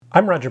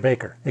I'm Roger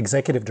Baker,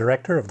 Executive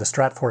Director of the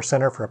Stratfor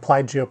Center for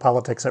Applied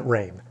Geopolitics at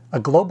RAIN, a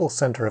global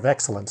center of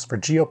excellence for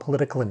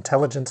geopolitical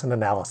intelligence and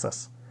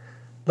analysis.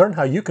 Learn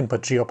how you can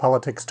put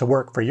geopolitics to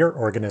work for your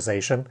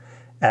organization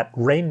at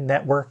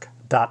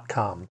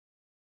rainnetwork.com.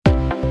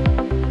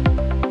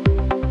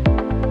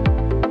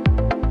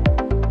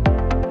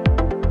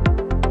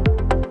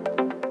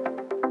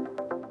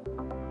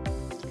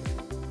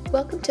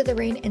 Welcome to the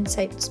RAIN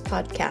Insights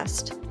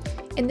podcast.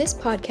 In this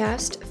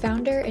podcast,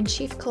 founder and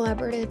chief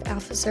collaborative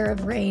officer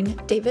of RAIN,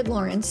 David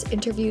Lawrence,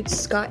 interviewed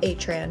Scott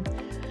Atran.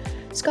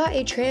 Scott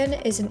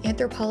Atran is an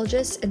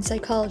anthropologist and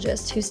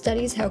psychologist who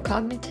studies how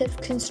cognitive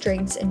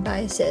constraints and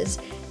biases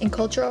and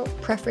cultural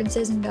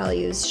preferences and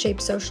values shape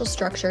social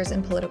structures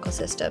and political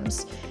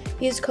systems.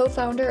 He is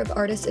co-founder of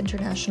Artists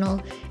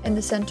International and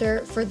the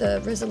Center for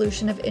the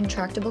Resolution of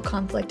Intractable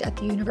Conflict at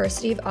the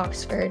University of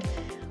Oxford,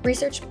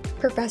 research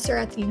professor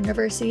at the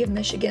University of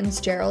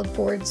Michigan's Gerald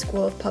Ford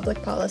School of Public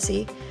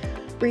Policy,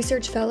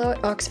 research fellow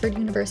at Oxford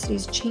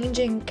University's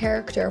Changing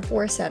Character of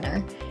War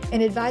Center,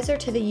 and advisor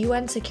to the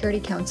UN Security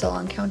Council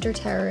on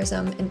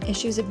counterterrorism and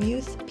issues of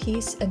youth,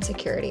 peace, and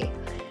security.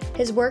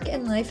 His work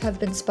and life have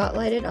been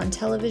spotlighted on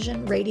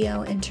television,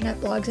 radio, internet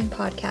blogs, and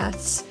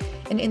podcasts,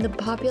 and in the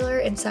popular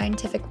and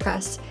scientific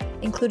press,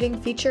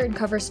 including feature and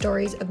cover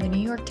stories of the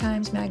New York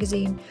Times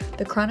Magazine,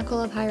 the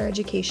Chronicle of Higher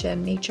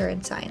Education, Nature,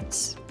 and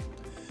Science.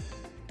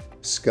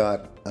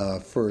 Scott,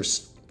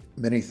 first,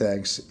 many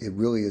thanks. It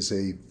really is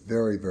a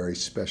very, very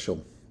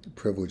special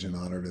privilege and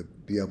honor to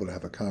be able to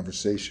have a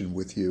conversation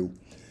with you.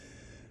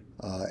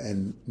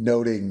 And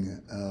noting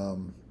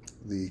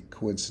the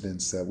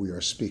coincidence that we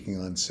are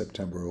speaking on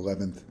September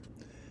 11th,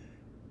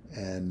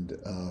 and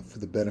for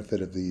the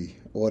benefit of the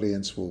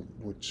audience, we'll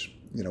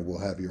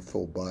have your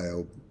full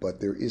bio, but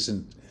there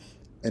isn't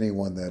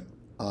anyone that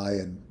I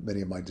and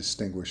many of my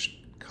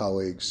distinguished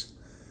colleagues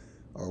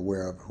are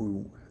aware of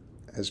who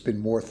has been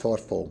more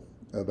thoughtful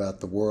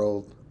about the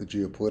world, the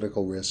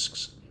geopolitical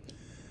risks,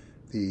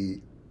 the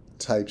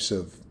types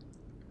of,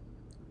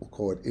 we'll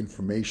call it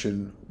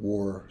information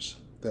wars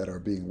that are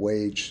being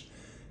waged,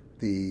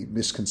 the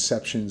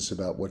misconceptions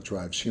about what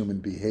drives human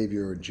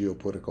behavior and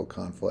geopolitical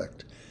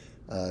conflict,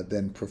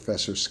 than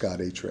Professor Scott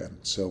Atran.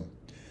 So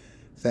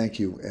thank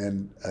you,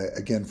 and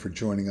again for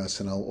joining us.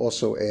 And I'll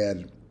also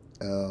add,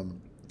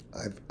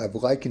 I've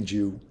likened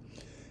you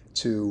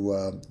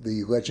to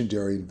the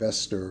legendary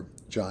investor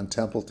John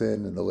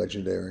Templeton and the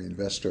legendary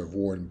investor of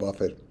Warren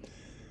Buffett,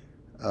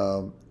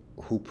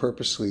 who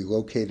purposely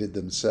located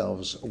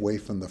themselves away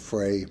from the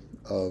fray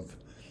of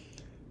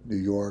New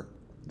York,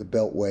 the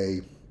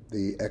Beltway,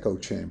 the echo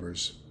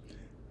chambers,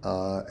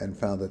 and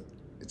found that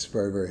it's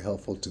very, very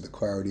helpful to the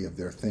clarity of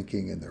their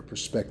thinking and their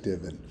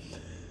perspective, and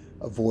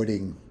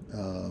avoiding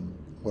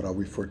what I'll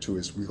refer to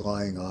as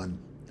relying on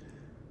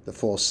the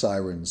false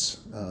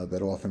sirens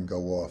that often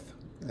go off.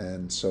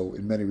 And so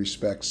in many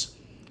respects,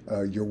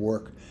 your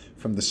work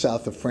from the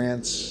south of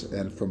France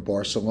and from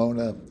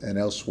Barcelona and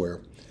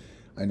elsewhere,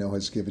 I know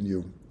has given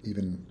you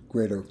even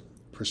greater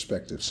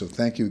perspective. So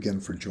thank you again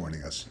for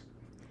joining us.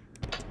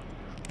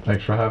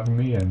 Thanks for having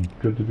me, and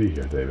good to be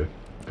here, David.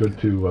 Good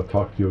to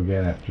talk to you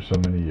again after so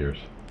many years.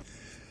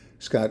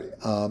 Scott,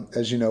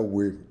 as you know,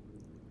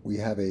 we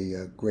have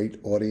a great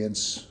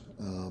audience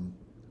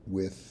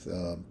with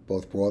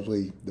both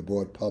broadly the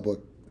broad public,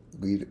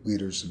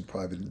 leaders in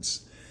private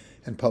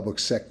and public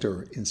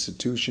sector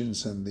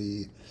institutions, and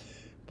the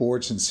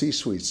boards and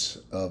C-suites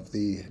of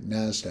the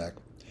NASDAQ.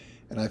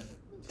 And I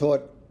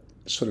thought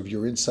sort of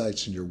your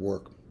insights and your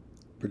work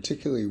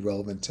particularly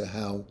relevant to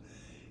how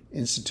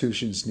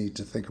institutions need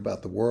to think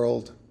about the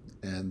world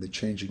and the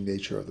changing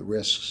nature of the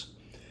risks,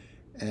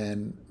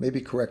 and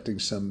maybe correcting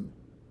some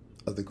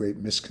of the great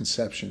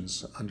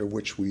misconceptions under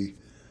which we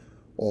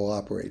all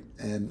operate.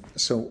 And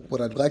so what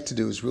I'd like to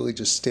do is really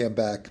just stand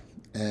back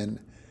and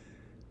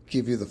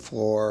give you the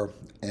floor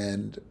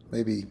and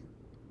maybe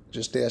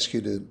just ask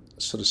you to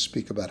sort of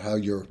speak about how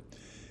you're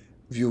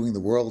viewing the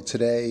world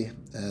today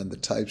and the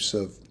types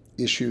of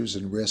issues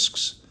and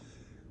risks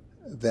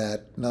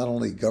that not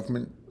only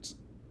governments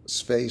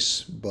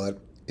face, but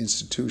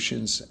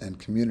institutions and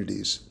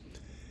communities.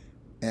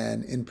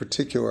 And in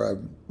particular, I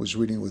was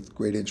reading with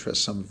great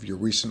interest some of your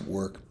recent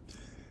work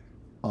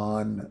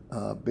on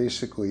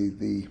basically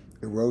the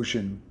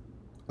erosion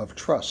of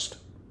trust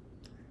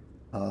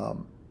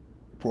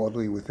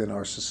broadly within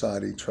our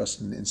society, trust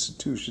in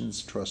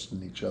institutions, trust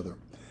in each other.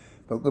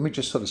 But let me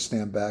just sort of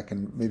stand back,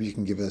 and maybe you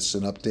can give us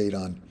an update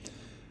on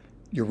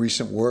your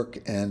recent work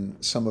and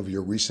some of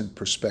your recent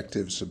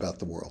perspectives about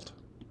the world.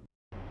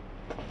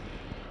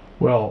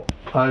 Well,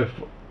 I've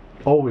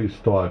always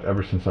thought,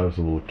 ever since I was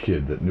a little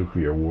kid, that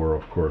nuclear war,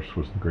 of course,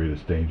 was the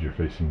greatest danger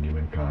facing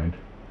humankind.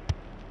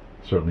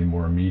 Certainly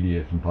more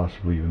immediate and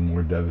possibly even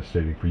more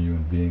devastating for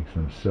human beings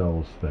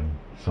themselves than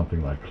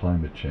something like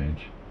climate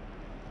change.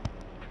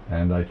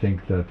 And I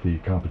think that the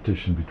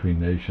competition between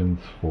nations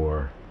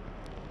for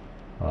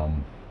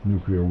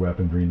nuclear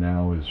weaponry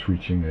now is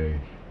reaching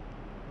a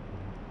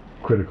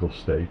critical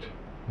state.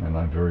 and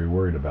I'm very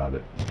worried about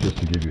it. Just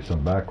to give you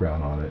some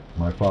background on it,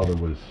 my father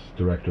was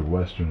director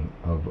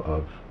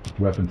of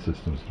weapon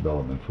systems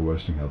development for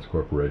Westinghouse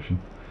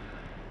Corporation,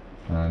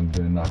 and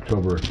in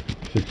October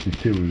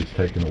 '62 he was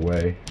taken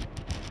away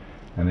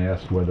and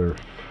asked whether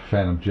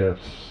Phantom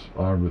jets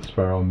armed with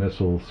Sparrow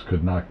missiles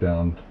could knock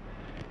down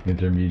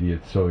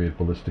intermediate Soviet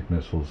ballistic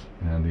missiles,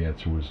 and the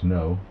answer was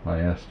no. I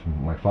asked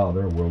my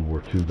father, a World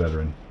War II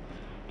veteran,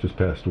 just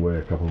passed away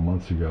a couple of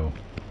months ago,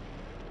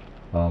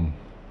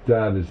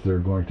 Dad, is there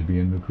going to be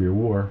a nuclear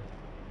war?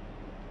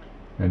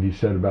 And he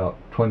said about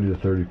 20 to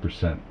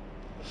 30%,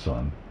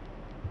 son,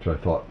 which I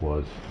thought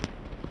was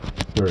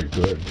very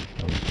good.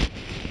 I was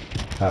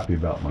happy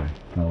about my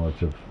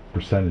knowledge of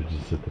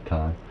percentages at the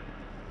time,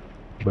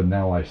 but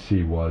now I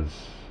see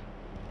was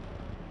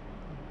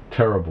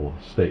terrible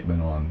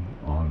statement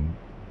on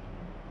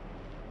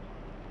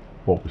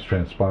what was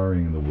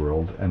transpiring in the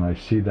world, and I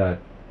see that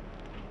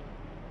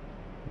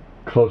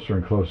closer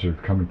and closer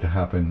coming to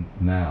happen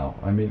now.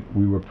 I mean,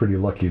 we were pretty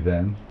lucky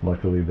then.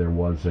 Luckily, there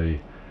was a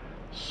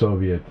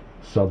Soviet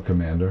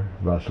sub-commander,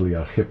 Vasily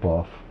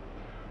Arkhipov,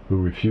 who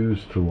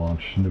refused to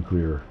launch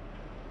nuclear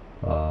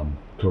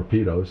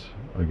torpedoes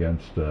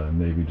against a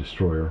Navy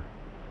destroyer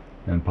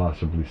and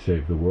possibly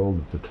save the world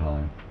at the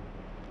time.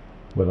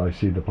 But I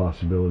see the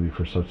possibility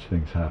for such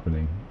things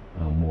happening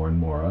more and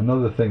more.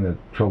 Another thing that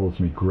troubles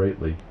me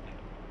greatly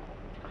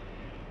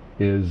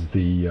is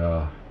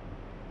the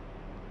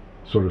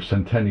sort of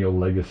centennial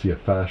legacy of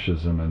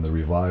fascism and the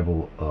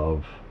revival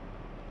of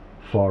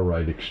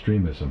far-right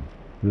extremism.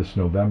 This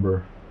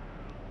November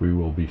we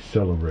will be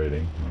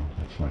celebrating, well,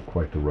 that's not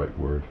quite the right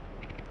word,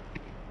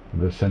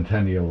 the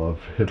centennial of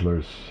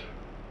Hitler's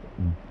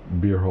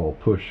beer hall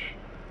push,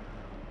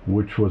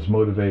 which was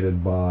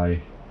motivated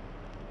by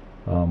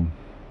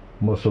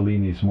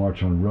Mussolini's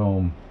March on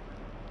Rome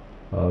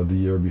the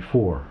year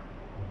before.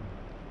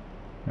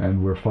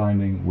 And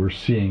we're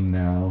seeing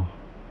now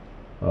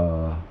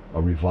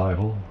a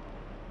revival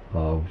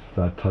of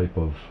that type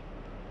of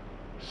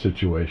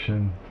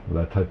situation,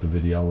 that type of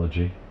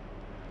ideology.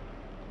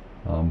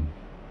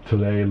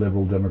 Today,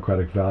 liberal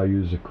democratic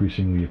values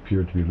increasingly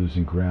appear to be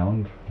losing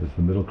ground as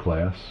the middle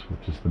class,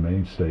 which is the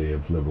mainstay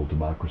of liberal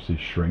democracy,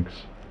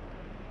 shrinks.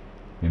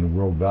 In a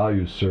World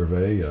Values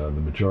Survey, the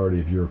majority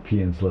of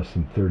Europeans less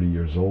than 30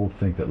 years old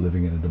think that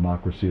living in a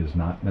democracy is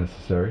not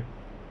necessary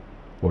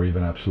or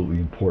even absolutely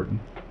important.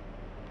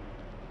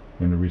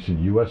 In a recent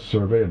U.S.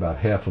 survey, about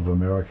half of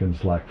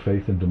Americans lack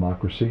faith in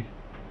democracy.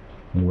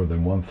 More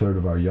than one-third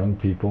of our young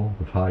people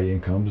with high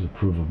incomes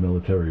approve of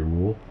military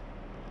rule,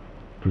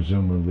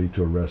 presumably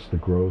to arrest the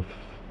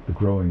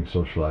growing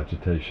social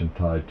agitation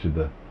tied to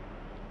the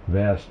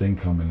vast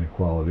income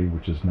inequality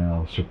which has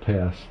now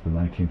surpassed the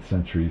 19th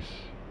century's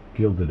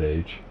Gilded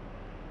Age.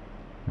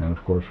 And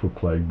of course we're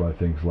plagued by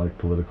things like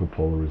political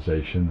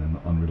polarization and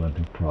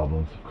unrelenting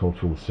problems of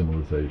cultural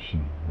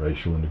assimilation,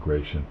 racial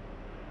integration,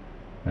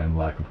 and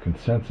lack of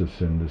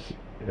consensus in this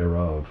era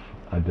of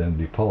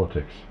identity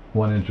politics.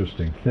 One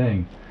interesting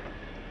thing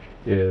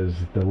is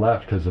the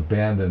left has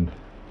abandoned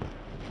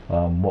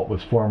what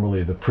was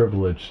formerly the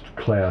privileged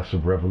class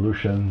of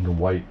revolution, the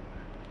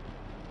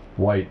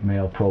white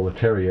male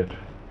proletariat,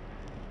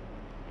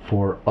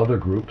 for other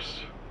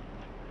groups,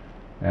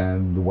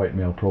 and the white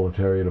male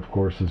proletariat, of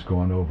course, has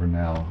gone over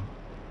now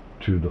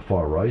to the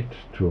far right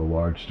to a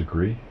large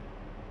degree.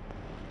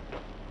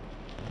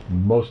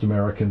 Most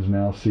Americans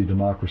now see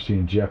democracy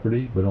in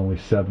jeopardy, but only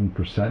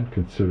 7%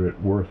 consider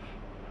it worth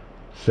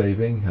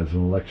saving as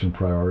an election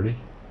priority.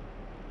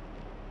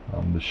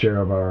 The share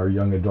of our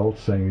young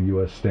adults saying the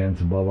U.S. stands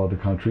above other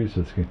countries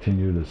has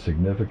continued a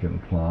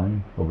significant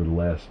climb over the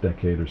last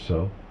decade or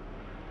so.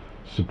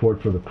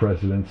 Support for the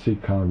presidency,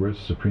 Congress,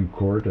 Supreme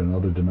Court, and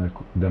other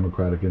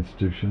democratic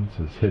institutions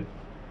has hit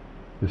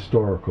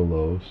historical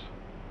lows.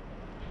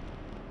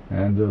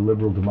 And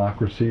liberal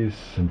democracies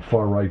and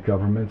far-right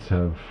governments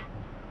have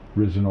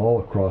risen all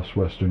across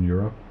Western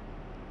Europe.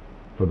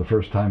 For the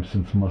first time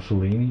since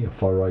Mussolini, a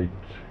far-right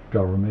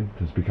government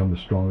has become the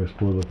strongest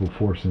political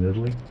force in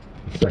Italy,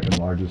 the second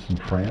largest in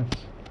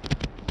France,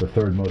 the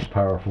third most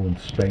powerful in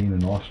Spain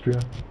and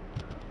Austria,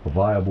 a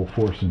viable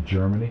force in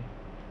Germany.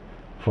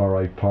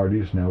 Far-right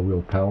parties now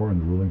wield power in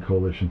the ruling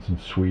coalitions in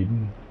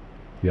Sweden,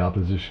 the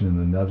opposition in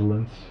the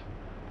Netherlands,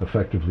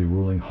 effectively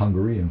ruling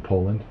Hungary and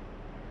Poland.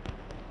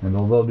 And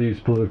although these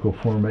political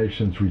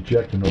formations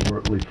reject an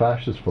overtly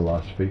fascist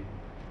philosophy,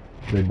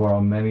 they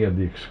borrow many of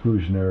the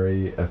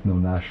exclusionary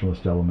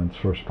ethno-nationalist elements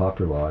first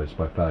popularized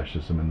by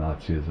fascism and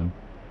Nazism,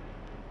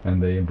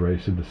 and they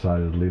embrace a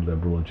decidedly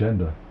liberal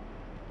agenda.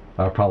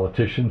 Our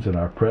politicians and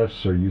our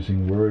press are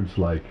using words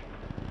like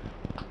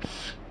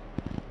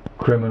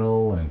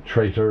criminal and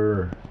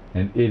traitor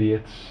and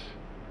idiots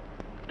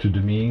to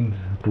demean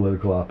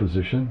political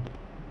opposition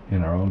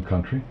in our own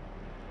country,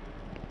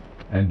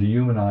 and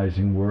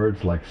dehumanizing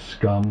words like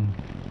scum,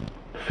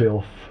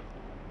 filth,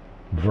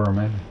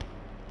 vermin,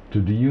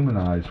 to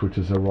dehumanize, which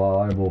is a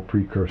reliable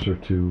precursor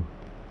to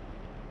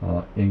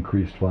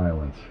increased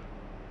violence.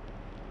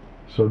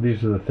 So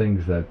these are the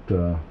things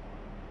that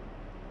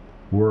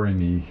worry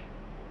me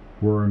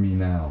Worry me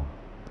now.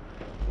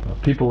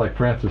 People like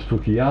Francis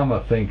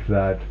Fukuyama think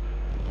that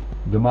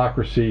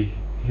democracy,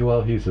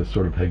 well, he's a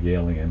sort of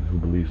Hegelian who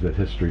believes that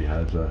history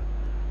has a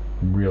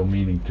real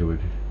meaning to it,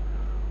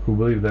 who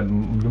believe that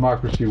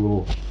democracy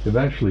will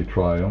eventually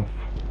triumph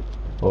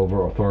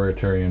over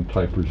authoritarian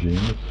type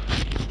regimes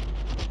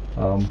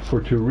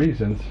for two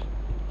reasons.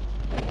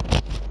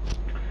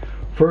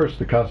 First,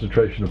 the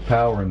concentration of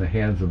power in the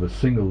hands of a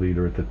single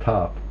leader at the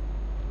top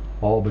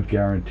all but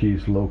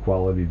guarantees low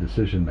quality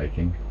decision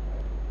making,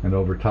 and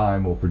over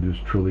time will produce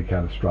truly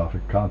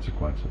catastrophic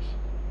consequences.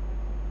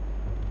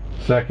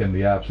 Second,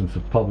 the absence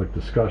of public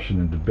discussion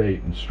and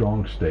debate in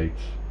strong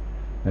states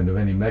and of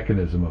any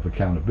mechanism of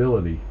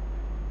accountability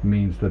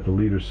means that the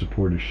leader's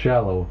support is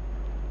shallow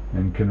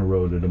and can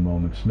erode at a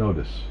moment's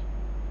notice.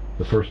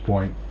 The first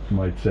point, you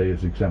might say,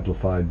 is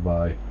exemplified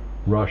by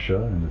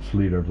Russia and its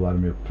leader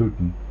Vladimir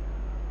Putin,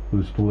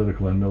 whose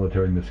political and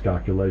military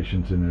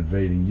miscalculations in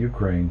invading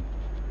Ukraine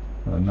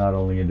not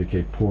only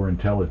indicate poor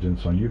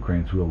intelligence on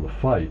Ukraine's will to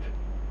fight,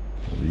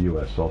 the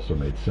U.S. also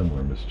made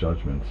similar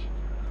misjudgments,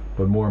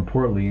 but more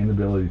importantly,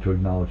 inability to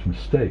acknowledge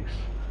mistakes,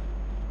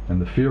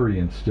 and the fear he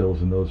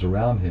instills in those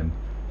around him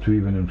to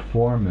even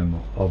inform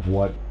him of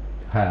what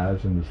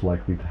has and is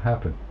likely to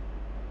happen.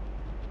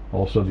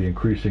 Also, the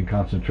increasing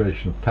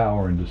concentration of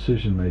power and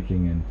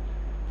decision-making in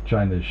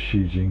China's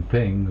Xi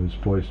Jinping, who's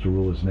poised to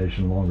rule his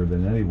nation longer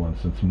than anyone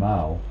since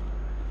Mao,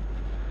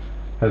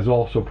 has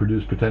also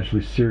produced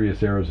potentially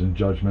serious errors in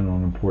judgment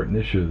on important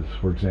issues.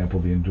 For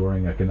example, the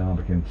enduring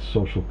economic and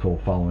social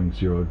toll following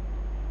zero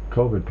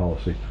COVID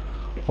policy.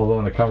 Although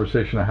in a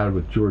conversation I had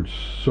with George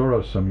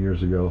Soros some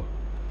years ago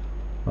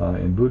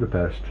in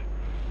Budapest,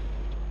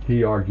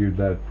 he argued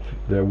that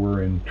there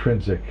were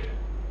intrinsic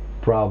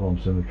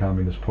problems in the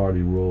Communist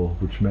Party rule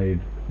which made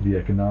the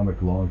economic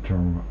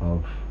long-term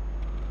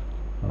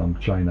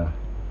of China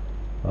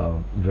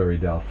very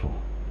doubtful.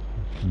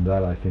 And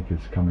that, I think,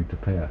 is coming to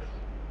pass.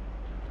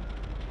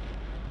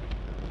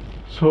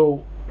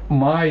 So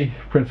my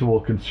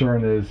principal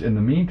concern is, in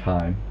the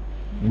meantime,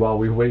 while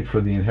we wait for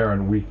the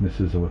inherent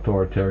weaknesses of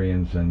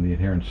authoritarians and the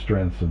inherent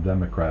strengths of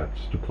Democrats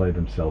to play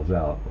themselves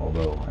out,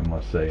 although I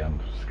must say I'm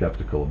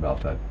skeptical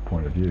about that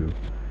point of view,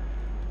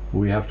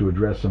 we have to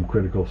address some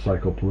critical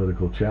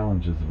psychopolitical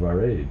challenges of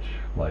our age,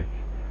 like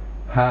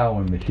how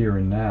in the here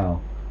and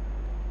now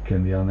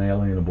can the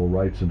unalienable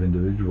rights of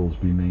individuals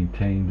be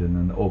maintained in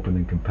an open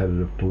and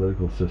competitive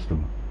political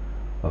system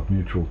of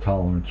mutual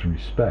tolerance and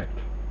respect,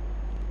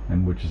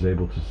 and which is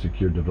able to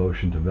secure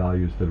devotion to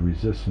values that are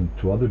resistant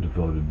to other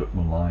devoted but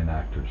malign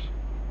actors?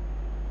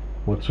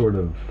 What sort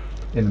of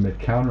intimate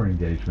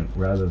counter-engagement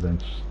rather than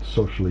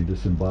socially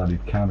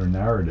disembodied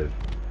counter-narrative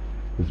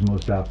is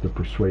most apt to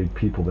persuade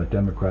people that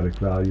democratic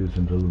values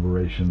and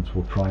deliberations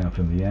will triumph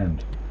in the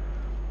end,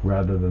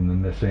 rather than the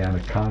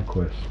messianic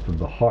conquest of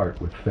the heart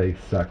with faith,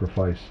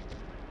 sacrifice,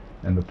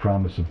 and the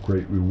promise of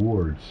great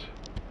rewards,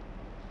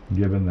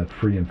 given that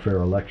free and fair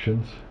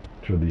elections,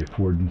 which are the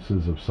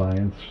affordances of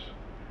science,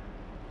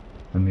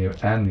 and the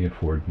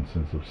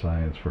affordances of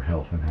science for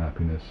health and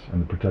happiness, and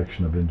the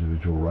protection of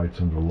individual rights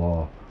under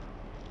law,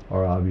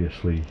 are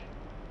obviously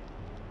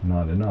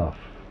not enough.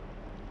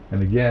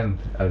 And again,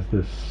 as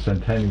this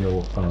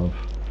centennial of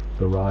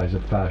the rise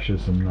of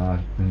fascism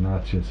and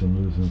Nazism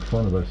moves in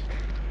front of us,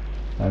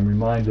 I'm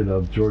reminded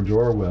of George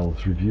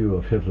Orwell's review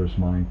of Hitler's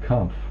Mein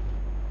Kampf.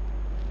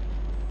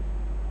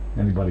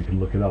 Anybody can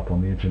look it up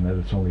on the internet.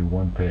 It's only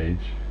one page,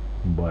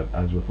 but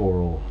as with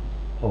Orwell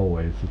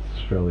always,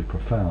 it's fairly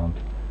profound.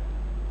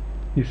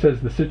 He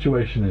says the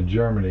situation in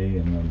Germany,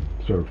 and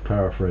I'm sort of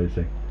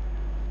paraphrasing,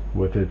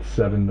 with its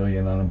 7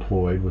 million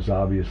unemployed, was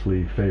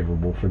obviously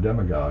favorable for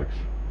demagogues.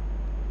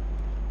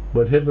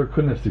 But Hitler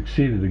couldn't have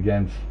succeeded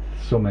against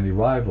so many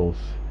rivals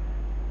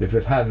if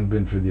it hadn't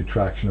been for the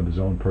attraction of his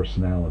own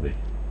personality.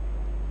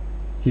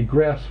 He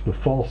grasped the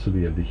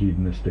falsity of the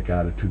hedonistic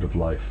attitude of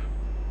life.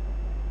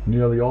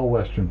 Nearly all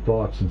Western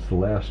thought since the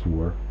last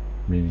war,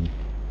 meaning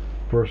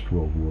First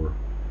World War,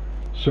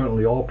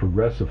 certainly all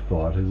progressive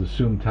thought, has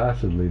assumed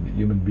tacitly that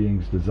human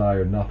beings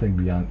desire nothing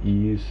beyond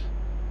ease,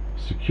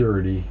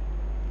 security,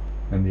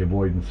 and the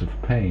avoidance of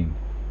pain.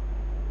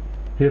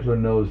 Hitler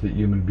knows that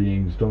human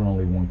beings don't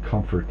only want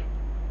comfort,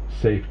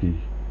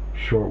 safety,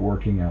 short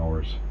working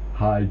hours,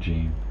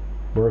 hygiene,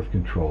 birth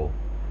control,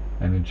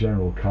 and in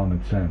general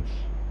common sense.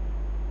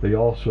 They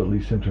also, at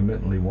least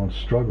intermittently, want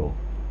struggle,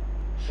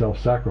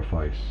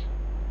 self-sacrifice,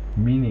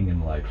 meaning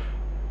in life,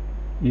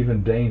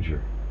 even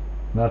danger,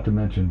 not to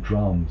mention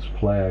drums,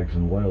 flags,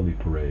 and loyalty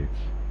parades.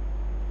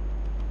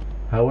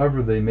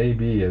 However they may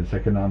be as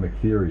economic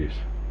theories,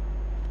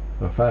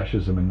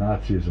 fascism and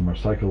Nazism are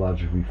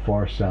psychologically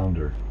far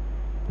sounder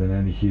than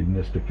any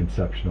hedonistic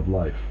conception of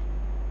life.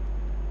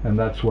 And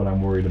that's what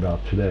I'm worried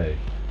about today,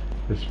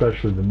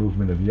 especially the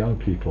movement of young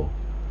people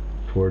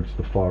towards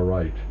the far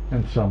right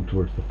and some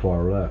towards the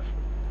far left.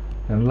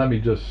 And let me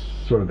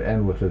just sort of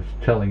end with a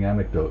telling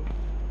anecdote.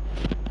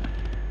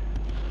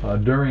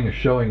 During a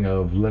showing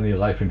of Leni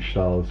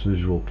Riefenstahl's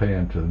visual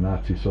paean to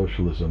Nazi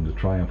socialism, The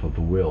Triumph of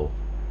the Will,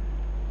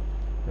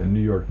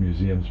 New York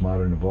Museum's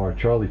Modern of Art,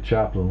 Charlie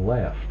Chaplin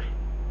left,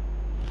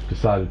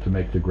 decided to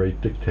make The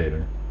Great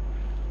Dictator.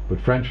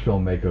 But French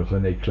filmmaker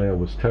René Clair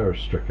was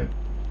terror-stricken,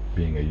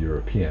 being a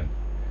European,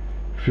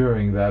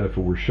 fearing that if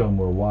it were shown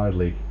more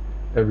widely,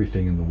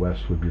 everything in the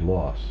West would be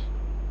lost.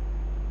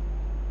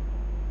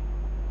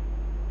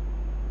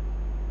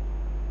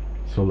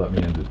 So let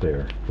me end it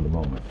there for the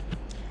moment.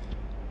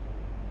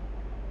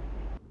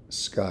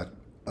 Scott,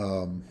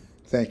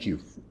 thank you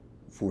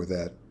for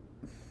that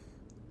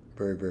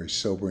very, very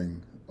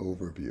sobering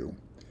overview.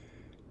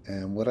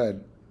 And what I'd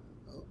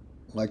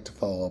like to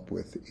follow up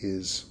with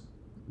is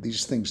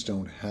these things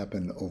don't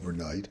happen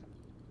overnight.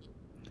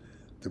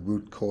 The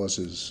root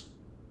causes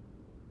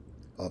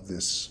of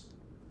this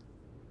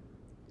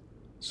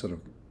sort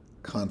of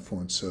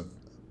confluence of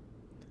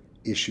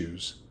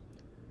issues.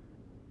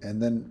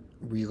 And then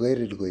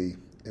relatedly,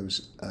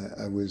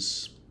 I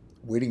was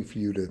waiting for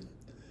you to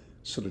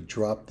sort of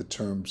drop the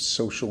term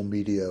social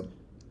media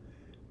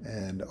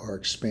and our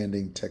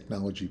expanding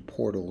technology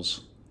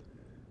portals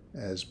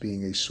as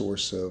being a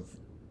source of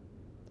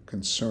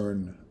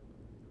concern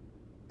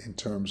in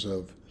terms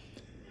of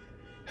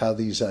how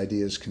these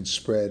ideas can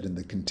spread and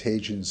the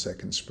contagions that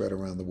can spread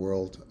around the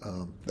world.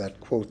 That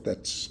quote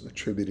that's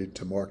attributed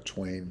to Mark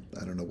Twain,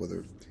 I don't know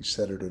whether he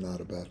said it or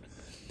not, about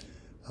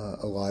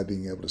a lie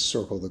being able to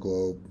circle the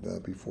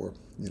globe before,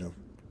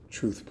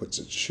 truth puts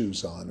its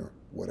shoes on or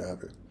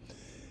whatever.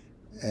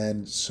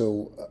 And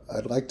so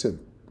I'd like to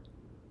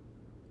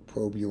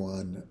probe you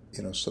on,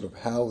 sort of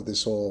how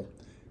this all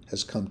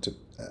has come to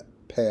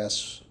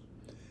pass,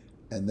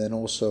 and then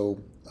also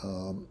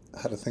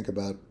how to think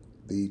about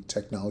the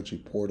technology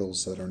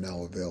portals that are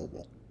now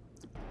available.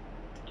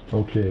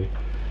 Okay,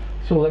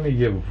 so let me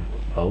give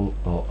a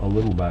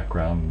little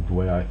background the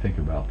way I think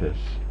about this.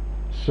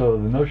 So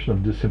the notion of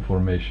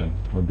disinformation,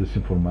 or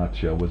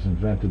disinformatia, was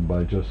invented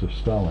by Joseph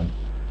Stalin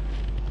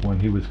when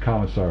he was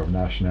Commissar of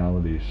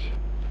Nationalities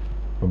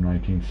from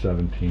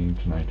 1917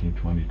 to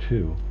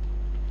 1922.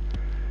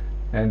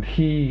 And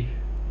he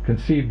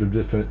conceived of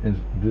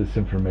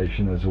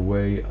disinformation as a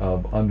way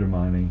of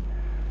undermining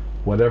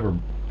whatever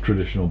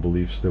traditional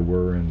beliefs there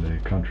were in the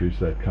countries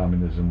that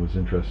communism was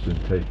interested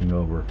in taking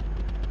over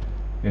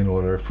in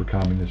order for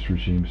communist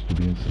regimes to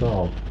be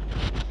installed.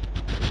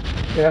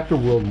 After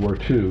World War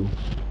II,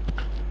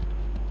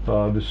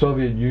 the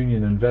Soviet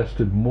Union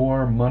invested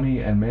more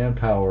money and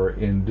manpower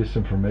in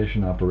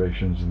disinformation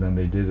operations than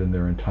they did in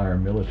their entire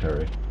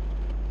military,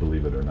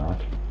 believe it or not,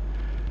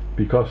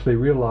 because they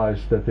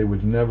realized that they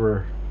would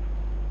never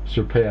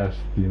surpass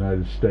the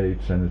United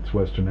States and its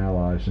Western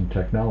allies in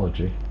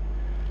technology.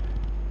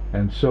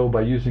 And so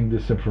by using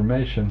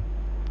disinformation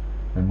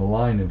and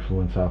malign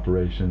influence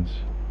operations,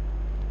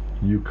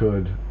 you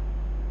could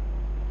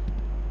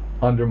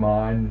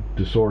undermine,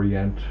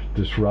 disorient,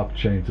 disrupt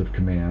chains of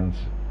commands,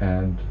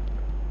 and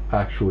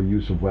actual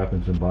use of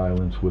weapons and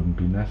violence wouldn't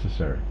be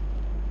necessary.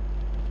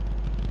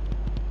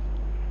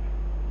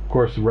 Of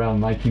course,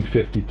 around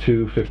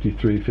 1952,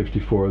 53,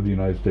 54, the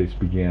United States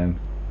began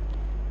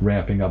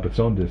ramping up its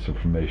own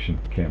disinformation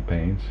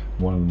campaigns.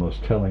 One of the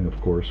most telling, of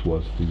course,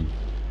 was the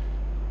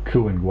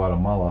coup in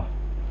Guatemala,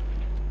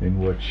 in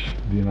which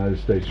the United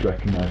States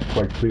recognized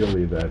quite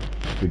clearly that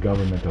the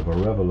government of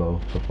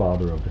Arevalo, the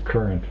father of the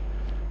current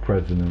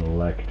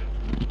president-elect,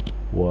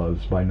 was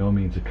by no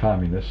means a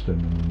communist,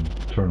 and an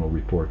internal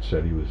report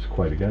said he was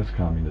quite against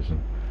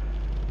communism,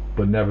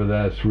 but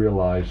nevertheless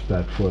realized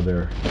that for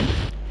their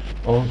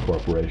own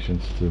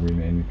corporations to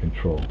remain in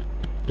control,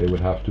 they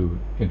would have to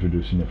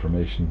introduce an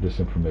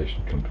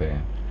disinformation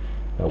campaign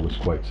that was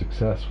quite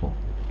successful.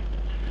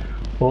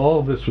 Well, all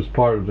of this was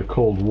part of the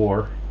Cold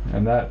War,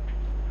 and that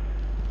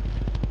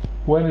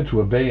went into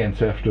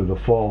abeyance after the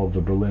fall of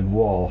the Berlin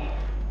Wall.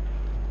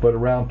 But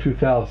around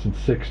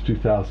 2006,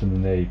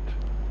 2008,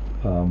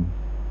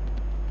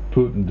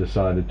 Putin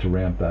decided to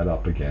ramp that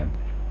up again.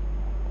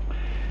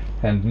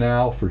 And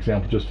now, for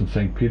example, just in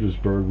St.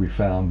 Petersburg, we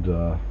found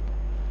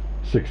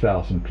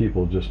 6,000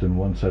 people just in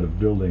one set of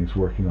buildings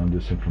working on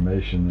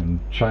disinformation. In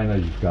China,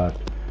 you've got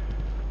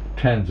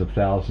tens of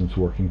thousands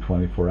working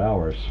 24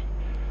 hours.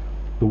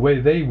 The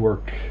way they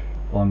work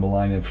on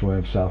malign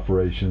influence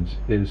operations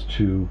is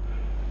to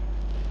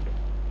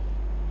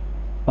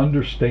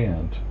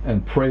understand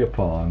and prey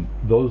upon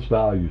those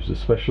values,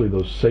 especially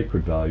those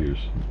sacred values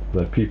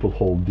that people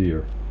hold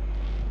dear,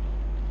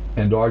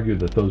 and argue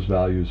that those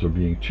values are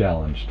being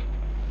challenged,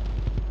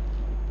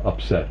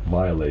 upset,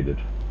 violated,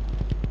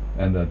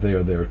 and that they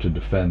are there to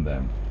defend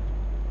them.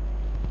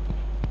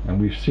 And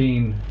we've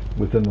seen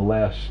within the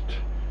last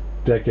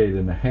decade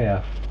and a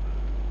half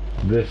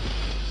this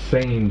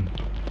same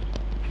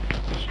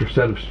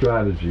set of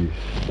strategies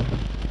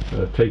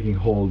taking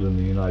hold in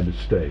the United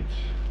States.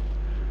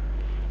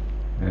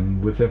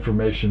 And with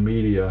information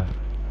media,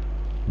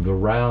 the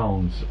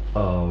rounds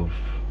of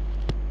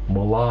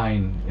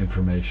malign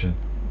information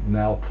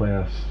now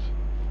pass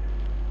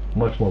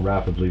much more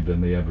rapidly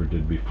than they ever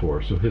did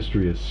before. So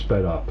history is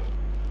sped up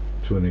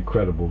to an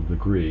incredible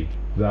degree.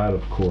 That,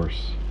 of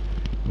course,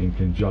 in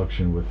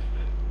conjunction with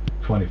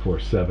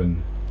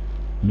 24/7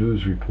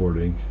 news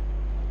reporting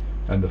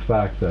and the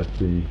fact that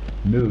the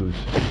news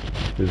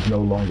is no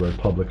longer a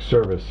public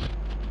service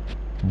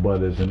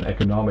but is an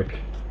economic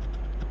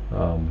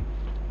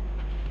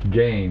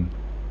gain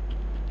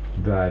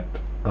that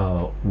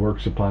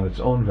works upon its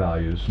own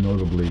values,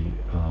 notably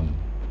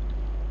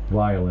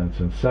violence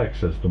and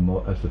sex as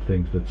the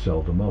things that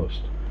sell the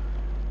most.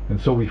 And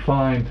so we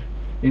find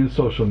in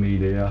social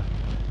media,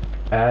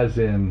 as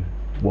in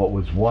what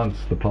was once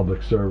the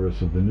public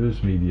service of the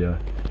news media,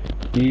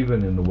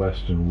 even in the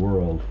Western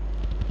world,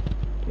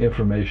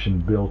 information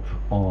built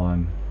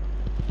on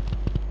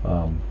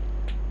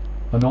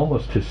an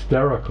almost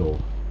hysterical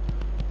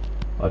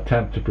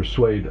attempt to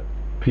persuade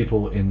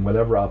people in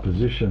whatever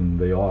opposition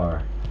they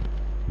are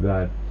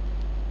that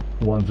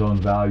one's own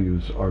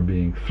values are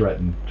being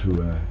threatened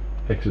to an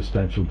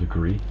existential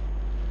degree,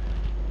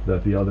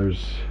 that the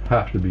others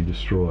have to be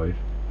destroyed.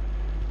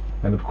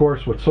 And of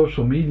course, what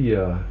social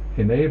media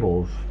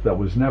enables that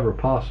was never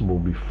possible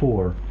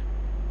before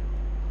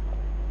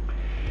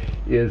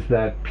is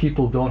that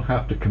people don't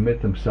have to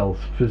commit themselves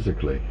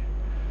physically.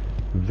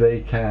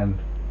 They can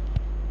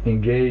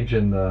engage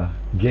in the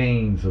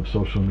gains of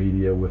social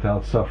media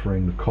without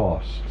suffering the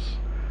costs,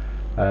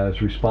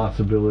 as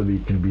responsibility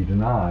can be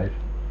denied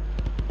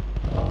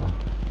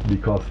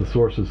because the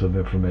sources of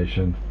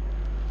information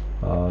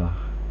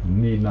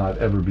need not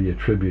ever be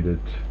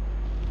attributed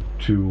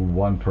to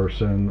one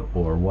person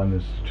or one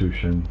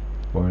institution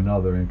or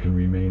another and can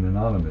remain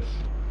anonymous.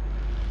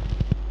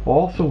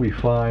 Also, we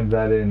find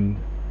that in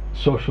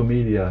social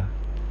media,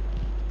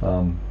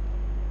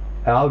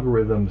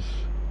 algorithms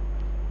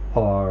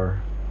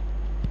for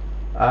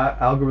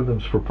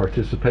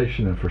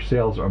participation and for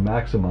sales are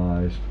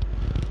maximized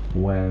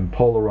when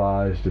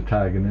polarized,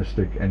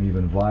 antagonistic, and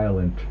even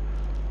violent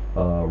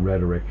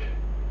rhetoric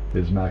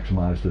is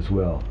maximized as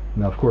well.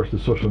 Now, of course, the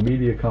social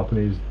media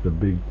companies, the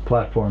big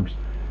platforms,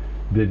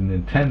 didn't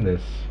intend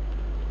this,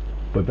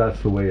 but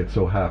that's the way it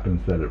so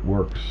happens that it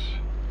works.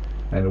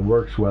 And it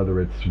works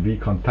whether it's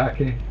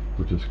VKontakte,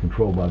 which is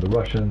controlled by the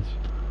Russians,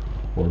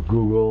 or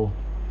Google,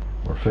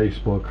 or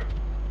Facebook,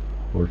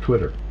 or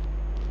Twitter,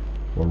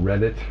 or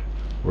Reddit,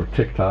 or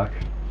TikTok,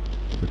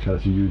 which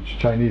has a huge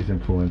Chinese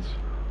influence,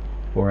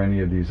 or any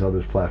of these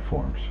other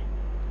platforms.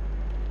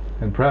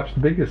 And perhaps the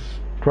biggest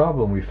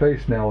problem we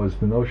face now is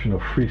the notion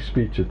of free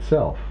speech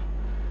itself.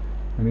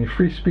 I mean,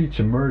 free speech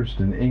emerged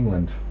in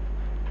England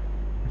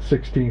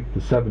 16th to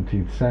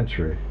 17th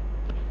century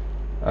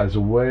as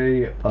a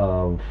way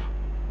of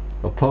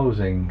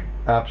opposing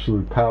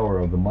absolute power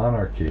of the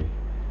monarchy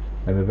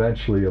and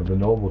eventually of the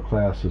noble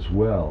class as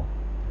well.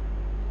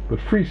 But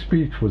free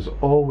speech was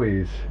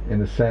always,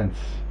 in a sense,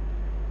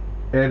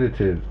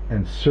 edited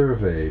and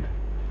surveyed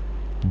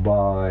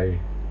by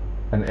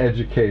an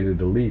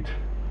educated elite,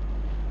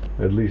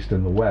 at least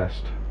in the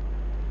West,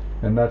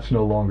 and that's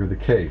no longer the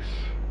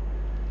case.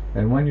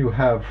 And when you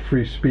have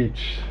free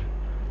speech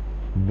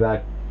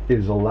that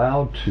is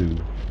allowed to,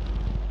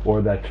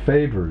 or that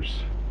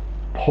favors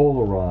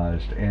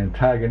polarized,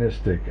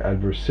 antagonistic,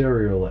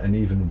 adversarial, and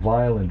even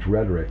violent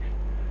rhetoric,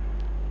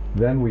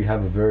 then we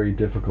have a very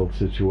difficult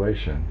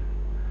situation.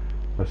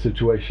 A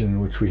situation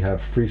in which we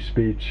have free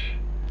speech,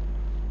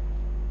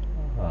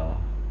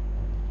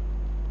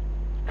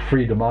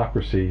 free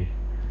democracy,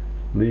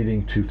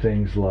 leading to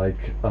things like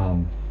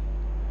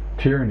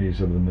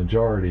tyrannies of the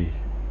majority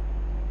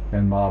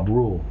and mob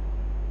rule.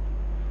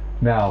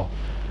 Now,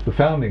 the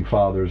founding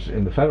fathers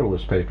in the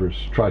Federalist Papers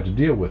tried to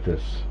deal with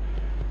this.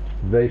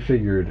 They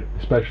figured,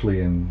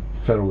 especially in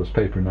Federalist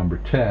Paper number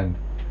 10,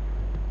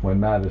 when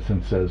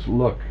Madison says,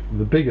 look,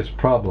 the biggest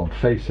problem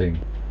facing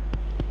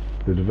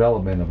the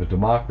development of a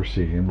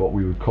democracy in what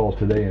we would call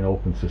today an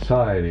open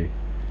society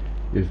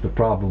is the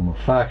problem of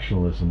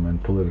factionalism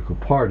and political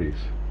parties.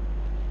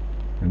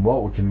 And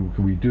what can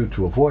we do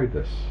to avoid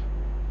this?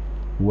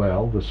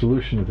 Well, the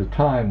solution at the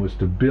time was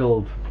to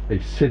build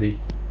a city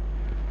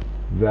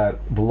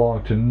that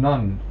belonged to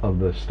none of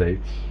the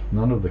states,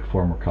 none of the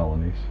former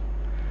colonies,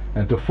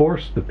 and to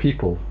force the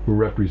people who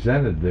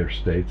represented their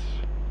states,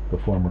 the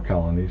former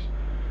colonies,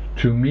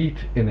 to meet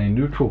in a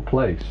neutral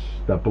place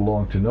that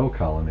belonged to no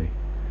colony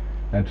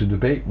and to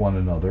debate one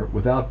another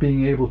without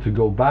being able to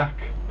go back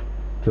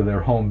to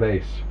their home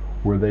base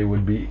where they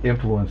would be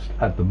influenced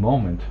at the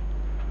moment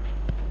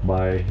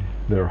by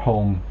their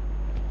home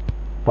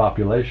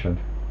population,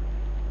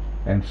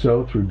 and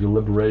so through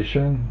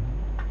deliberation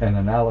and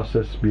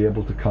analysis be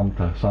able to come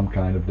to some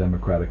kind of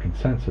democratic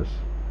consensus.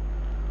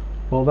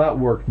 Well, that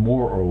worked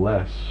more or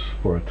less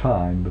for a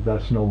time, but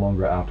that's no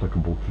longer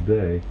applicable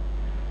today.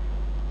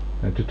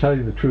 And to tell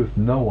you the truth,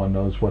 no one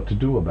knows what to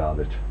do about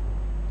it.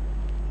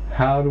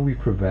 How do we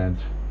prevent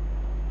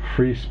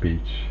free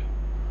speech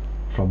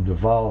from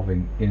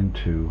devolving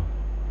into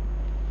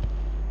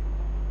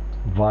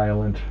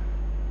violent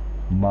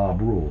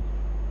mob rule?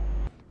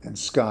 And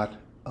Scott,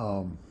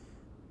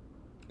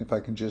 if I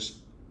can just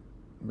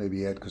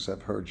maybe add, because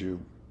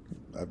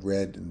I've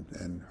read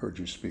and heard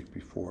you speak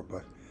before,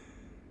 but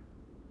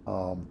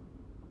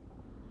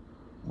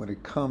when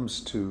it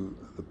comes to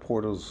the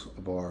portals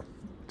of our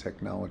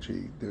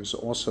technology, there's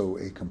also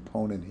a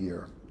component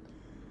here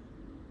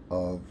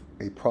of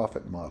a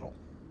profit model.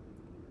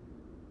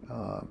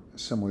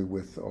 Similarly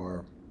with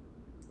our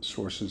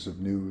sources of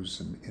news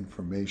and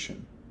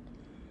information,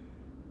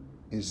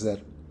 is that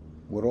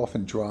what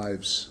often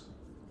drives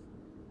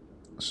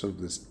sort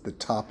of the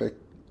topic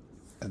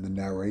and the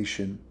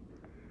narration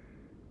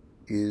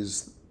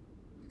is,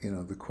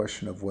 the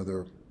question of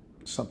whether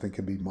something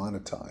can be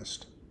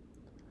monetized.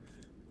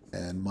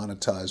 And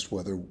monetized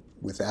whether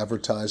with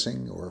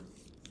advertising or,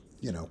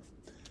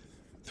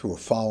 through a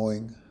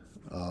following,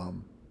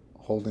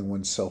 holding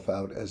oneself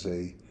out as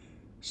a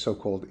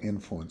so-called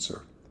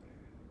influencer.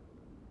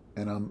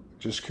 And I'm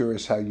just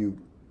curious how you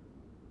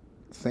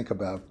think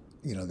about,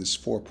 this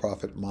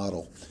for-profit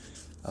model.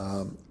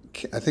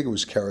 I think it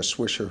was Kara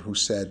Swisher who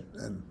said,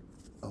 and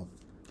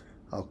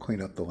I'll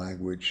clean up the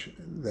language,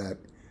 that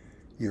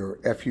your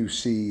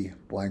FUC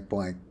blank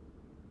blank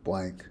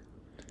blank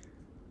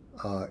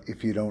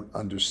if you don't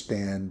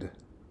understand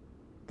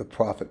the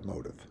profit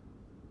motive.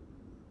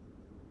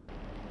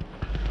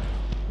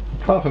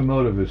 Profit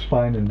motive is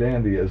fine and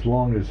dandy as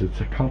long as it's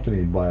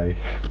accompanied by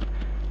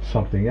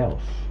something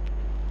else,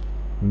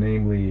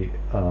 namely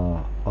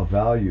a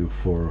value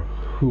for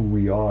who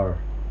we are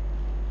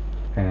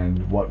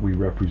and what we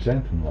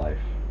represent in life.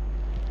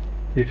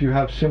 If you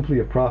have simply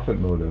a profit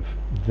motive,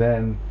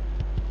 then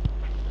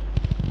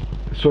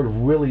sort of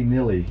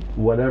willy-nilly,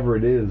 whatever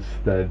it is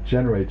that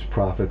generates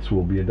profits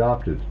will be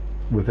adopted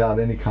without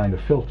any kind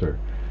of filter.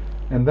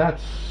 And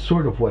that's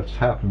sort of what's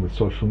happened with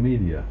social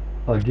media.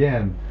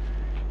 Again,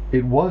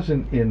 it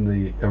wasn't in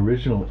the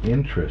original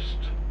interest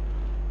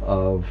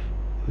of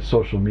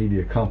social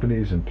media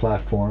companies and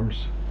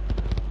platforms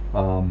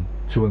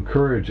to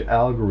encourage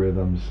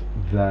algorithms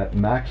that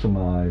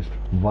maximized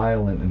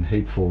violent and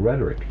hateful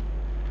rhetoric.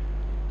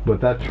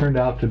 But that turned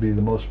out to be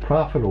the most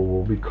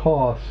profitable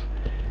because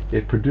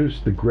it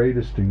produced the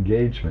greatest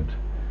engagement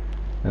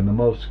and the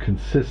most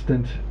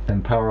consistent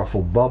and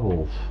powerful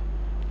bubbles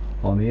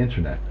on the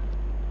internet.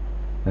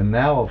 And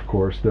now, of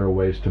course, there are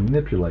ways to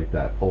manipulate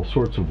that, all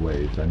sorts of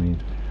ways. I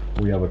mean,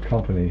 we have a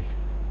company,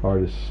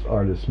 Artists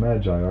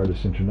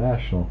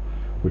International,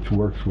 which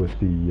works with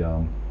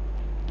the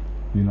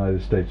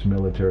United States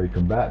Military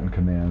Combatant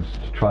Commands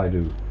to try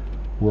to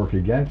work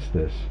against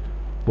this.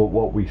 But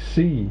what we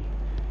see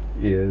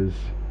is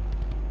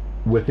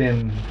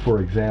within,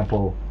 for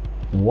example,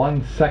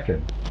 1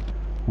 second,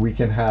 we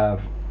can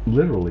have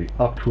literally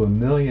up to 1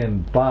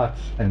 million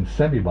bots and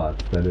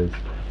semi-bots, that is,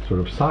 sort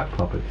of sock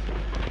puppets,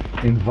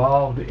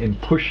 involved in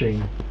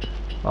pushing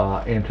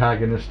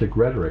antagonistic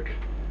rhetoric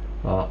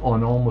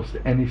on almost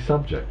any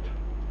subject.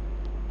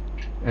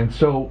 And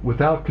so,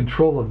 without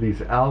control of these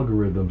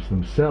algorithms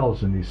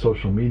themselves in these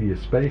social media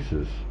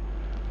spaces,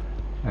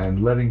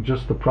 and letting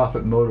just the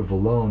profit motive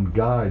alone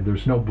guide,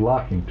 there's no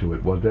blocking to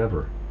it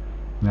whatever.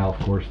 Now, of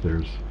course,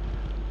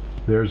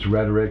 there's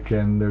rhetoric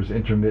and there's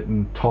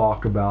intermittent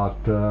talk about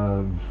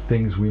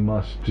things we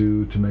must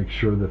do to make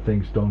sure that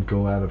things don't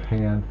go out of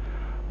hand.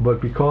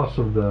 But because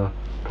of the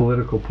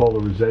political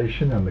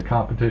polarization and the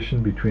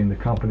competition between the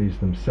companies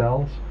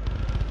themselves,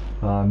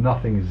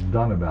 nothing is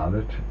done about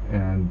it,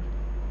 and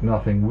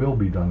nothing will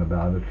be done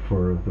about it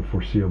for the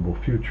foreseeable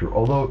future.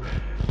 Although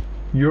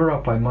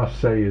Europe, I must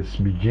say, is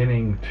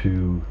beginning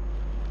to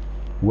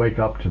wake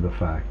up to the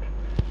fact.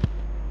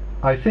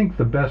 I think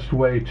the best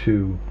way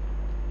to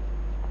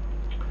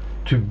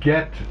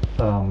get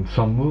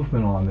some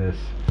movement on this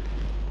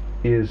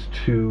is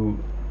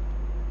to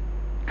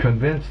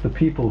convince the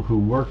people who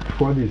work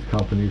for these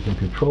companies and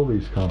control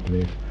these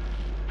companies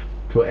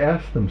to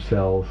ask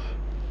themselves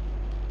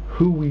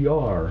who we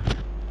are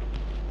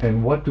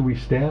and what do we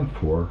stand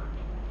for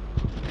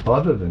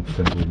other than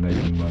simply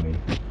making money.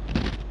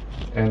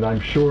 And I'm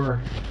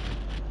sure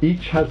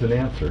each has an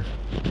answer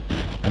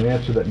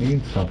that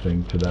means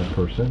something to that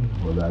person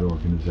or that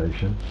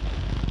organization.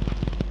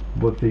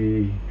 But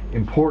the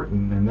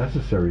important and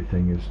necessary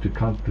thing is to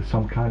come to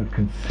some kind of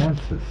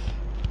consensus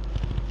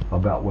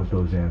about what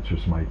those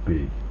answers might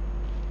be,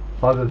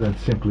 other than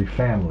simply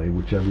family,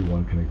 which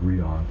everyone can agree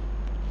on,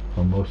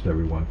 or most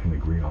everyone can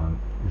agree on,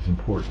 is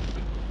important.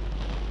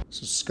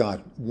 So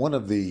Scott, one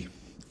of the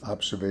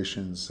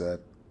observations that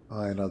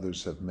I and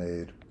others have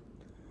made,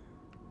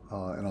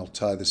 and I'll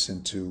tie this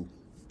into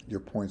your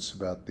points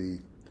about the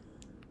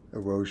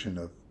erosion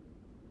of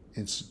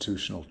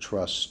institutional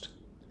trust,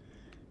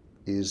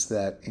 is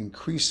that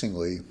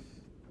increasingly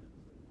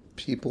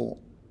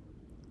people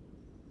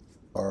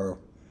are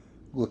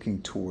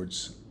looking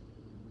towards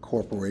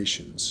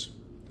corporations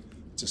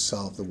to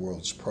solve the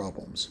world's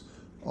problems,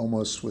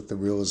 almost with the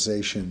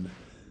realization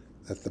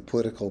that the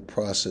political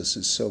process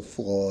is so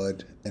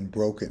flawed and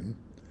broken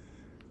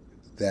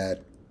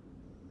that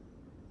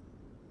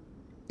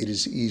it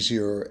is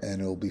easier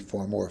and it will be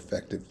far more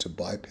effective to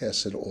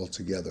bypass it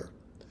altogether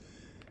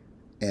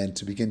and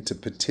to begin to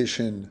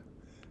petition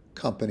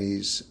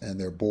companies and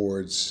their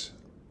boards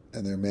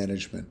and their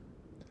management,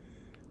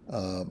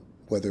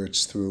 whether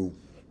it's through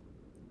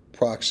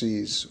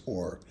proxies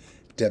or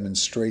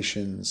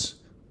demonstrations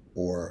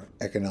or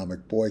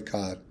economic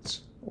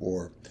boycotts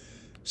or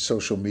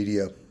social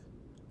media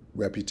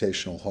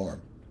reputational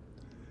harm.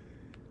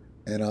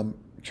 And I'm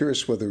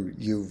curious whether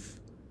you've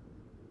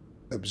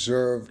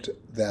observed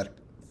that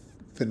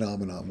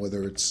phenomenon,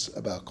 whether it's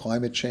about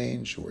climate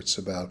change or it's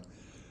about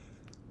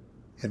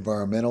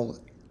environmental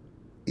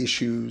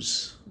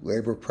issues,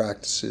 labor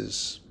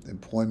practices,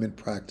 employment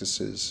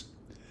practices,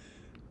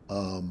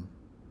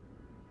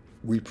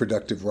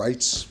 reproductive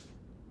rights,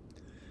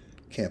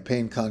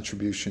 campaign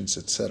contributions,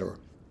 etc.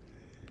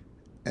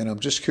 And I'm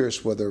just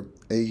curious whether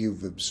A,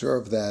 you've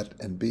observed that,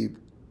 and B,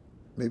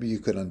 maybe you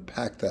could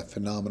unpack that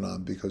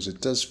phenomenon, because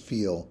it does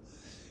feel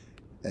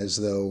as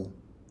though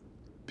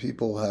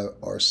people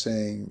are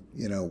saying,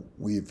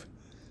 we've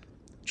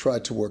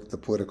tried to work the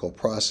political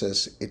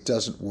process, it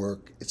doesn't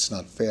work, it's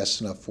not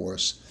fast enough for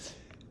us,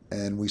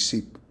 and we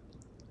see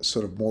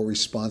sort of more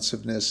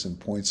responsiveness and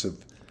points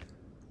of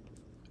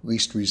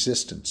least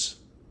resistance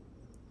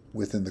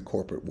within the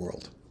corporate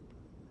world.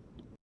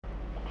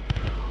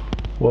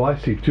 Well, I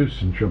see two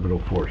centripetal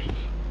forces.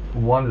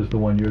 One is the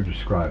one you're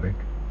describing,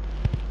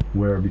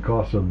 where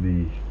because of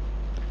the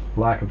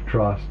lack of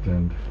trust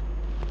and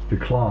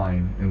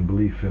decline in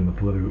belief in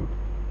the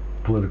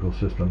political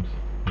systems,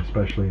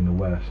 especially in the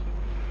West,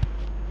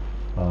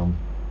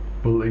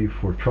 belief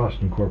or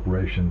trust in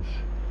corporations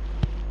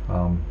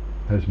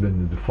has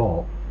been the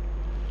default.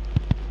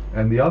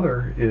 And the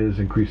other is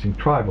increasing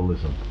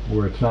tribalism,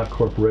 where it's not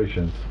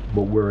corporations,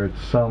 but where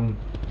it's some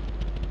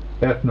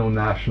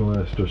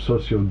ethno-nationalist or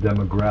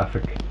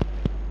socio-demographic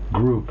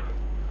group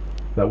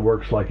that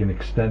works like an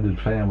extended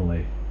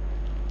family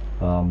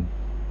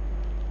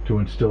to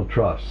instill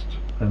trust.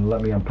 And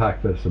let me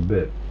unpack this a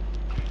bit.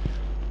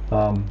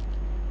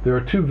 There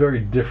are two very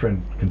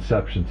different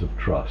conceptions of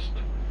trust.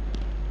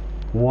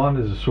 One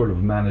is a sort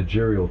of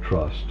managerial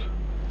trust,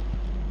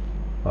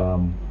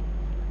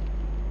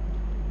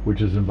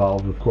 which is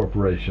involved with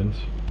corporations,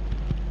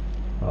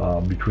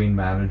 between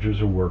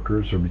managers or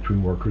workers, or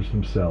between workers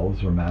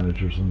themselves or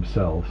managers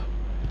themselves.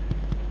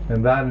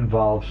 And that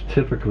involves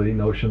typically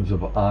notions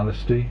of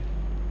honesty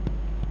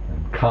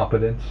and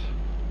competence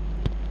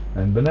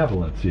and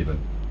benevolence even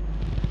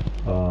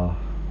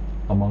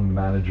among the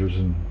managers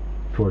and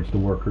towards the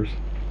workers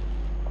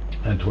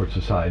and towards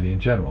society in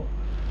general.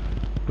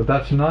 But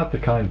that's not the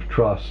kind of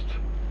trust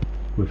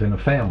within a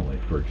family,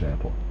 for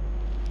example.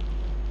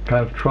 The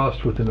kind of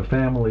trust within a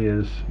family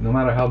is, no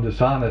matter how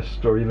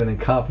dishonest or even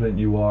incompetent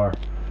you are,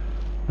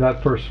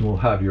 that person will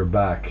have your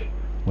back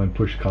when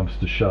push comes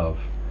to shove,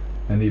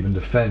 and even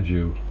defend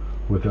you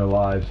with their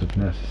lives if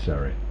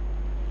necessary.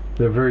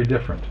 They're very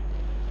different.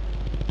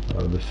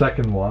 The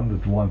second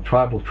one, the one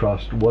tribal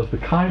trust, was the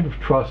kind of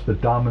trust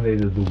that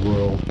dominated the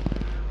world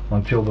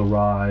until the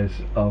rise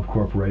of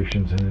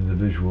corporations and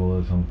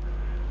individualism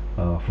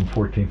from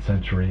 14th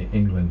century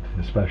England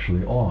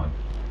especially on.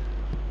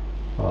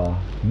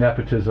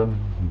 Nepotism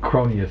and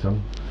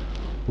cronyism,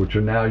 which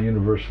are now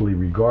universally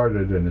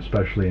regarded, and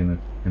especially in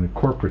a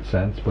corporate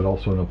sense, but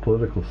also in a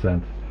political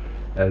sense,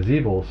 as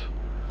evils,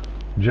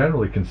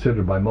 generally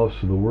considered by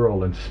most of the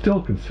world, and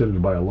still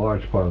considered by a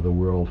large part of the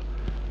world,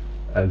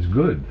 as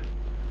good,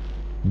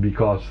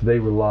 because they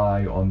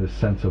rely on this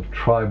sense of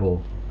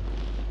tribal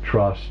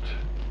trust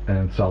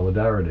and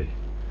solidarity.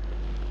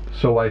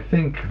 So I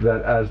think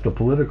that as the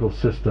political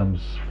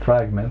systems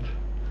fragment,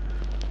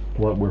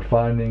 what we're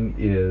finding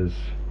is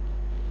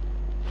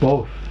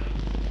both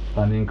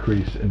an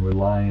increase in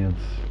reliance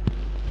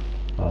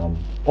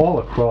all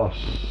across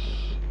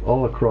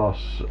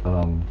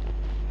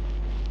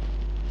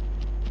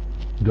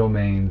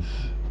domains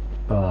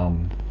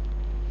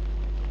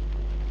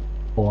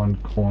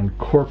on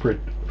corporate,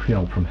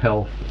 from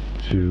health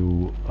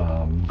to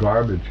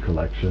garbage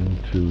collection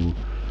to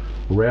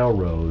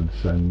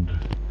railroads and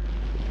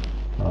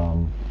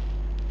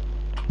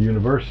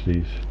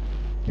universities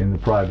in the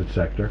private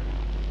sector,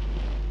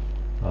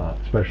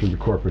 especially the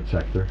corporate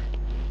sector,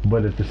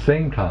 but at the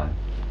same time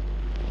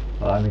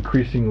an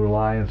increasing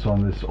reliance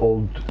on this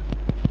old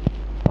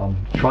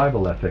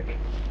tribal ethic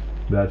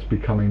that's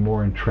becoming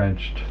more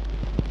entrenched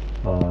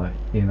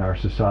in our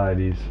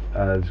societies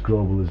as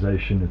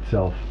globalization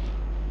itself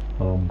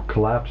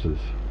collapses.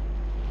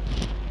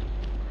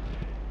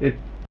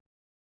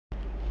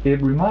 It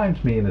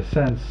reminds me in a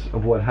sense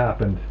of what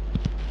happened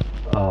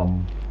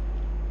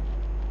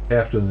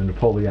after the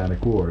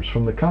Napoleonic Wars.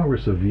 From the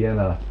Congress of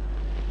Vienna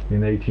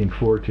in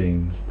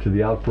 1814 to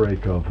the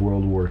outbreak of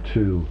World War I,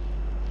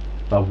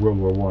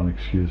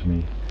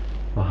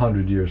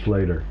 100 years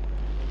later,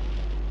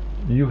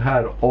 you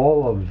had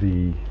all of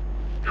the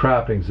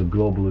trappings of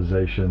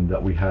globalization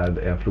that we had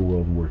after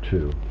World War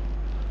II.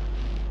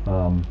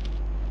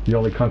 The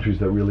only countries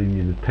that really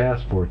needed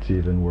passports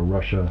even were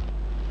Russia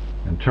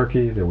and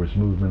Turkey. There was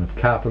movement of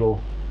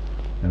capital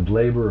and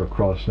labor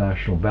across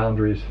national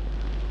boundaries.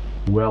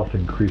 Wealth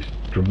increased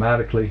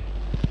dramatically.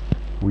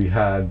 We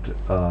had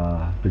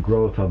the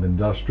growth of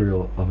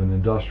an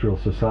industrial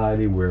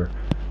society where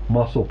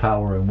muscle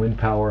power and wind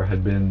power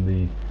had been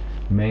the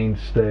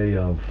mainstay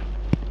of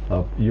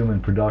human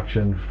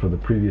production for the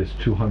previous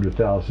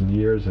 200,000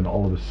 years, and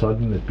all of a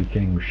sudden it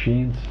became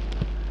machines.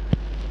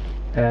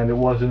 And it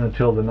wasn't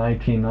until the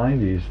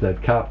 1990s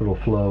that capital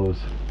flows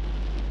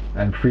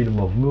and freedom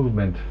of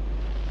movement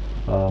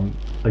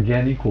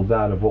again equaled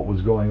that of what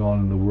was going on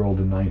in the world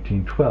in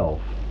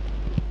 1912.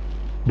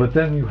 But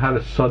then you had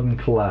a sudden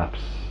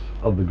collapse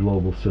of the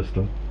global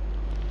system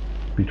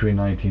between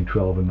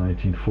 1912 and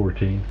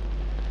 1914.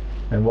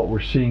 And what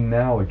we're seeing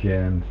now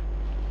again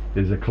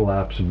is a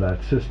collapse of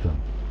that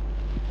system.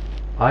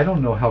 I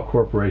don't know how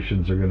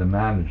corporations are going to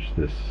manage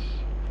this.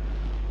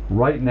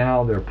 Right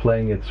now they're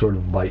playing it sort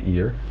of by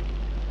ear.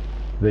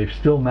 They've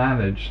still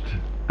managed,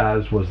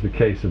 as was the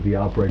case at the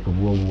outbreak of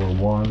World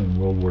War I and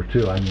World War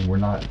II. I mean, we're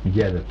not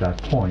yet at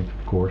that point,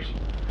 of course.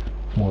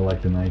 It's more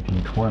like the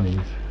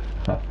 1920s.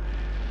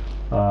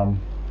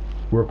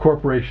 Where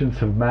corporations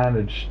have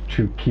managed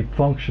to keep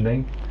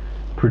functioning,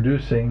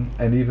 producing,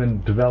 and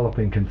even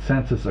developing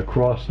consensus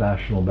across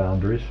national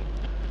boundaries.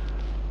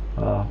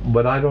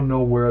 But I don't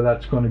know where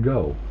that's going to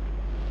go,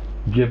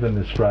 given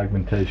this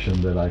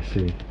fragmentation that I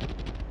see.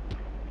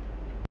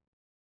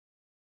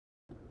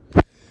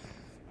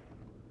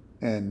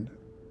 And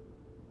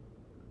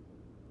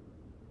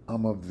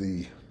I'm of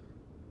the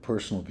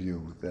personal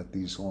view that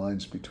these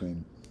lines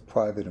between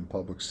private and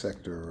public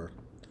sector are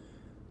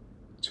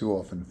too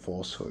often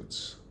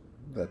falsehoods,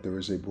 that there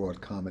is a broad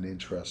common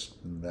interest,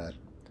 and that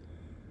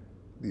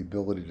the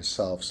ability to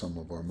solve some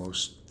of our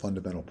most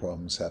fundamental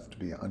problems have to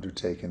be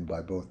undertaken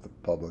by both the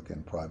public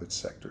and private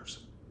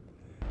sectors.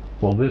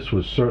 Well, this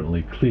was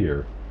certainly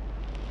clear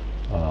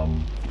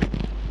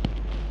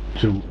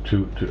to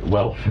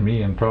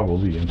me and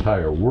probably the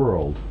entire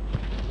world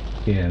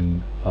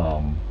in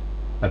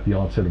at the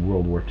onset of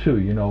World War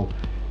II. You know,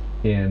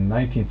 in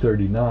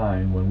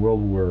 1939, when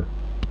World War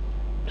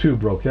II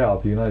broke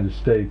out, the United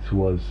States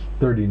was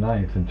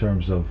 39th in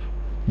terms of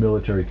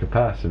military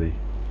capacity.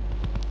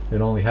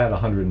 It only had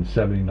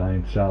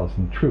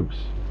 179,000 troops.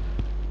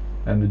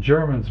 And the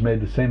Germans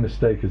made the same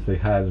mistake as they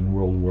had in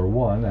World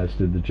War I, as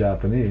did the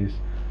Japanese.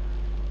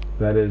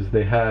 That is,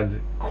 they had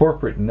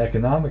corporate and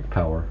economic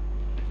power,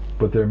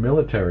 but their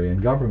military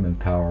and government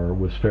power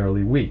was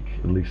fairly weak.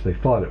 At least they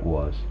thought it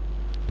was.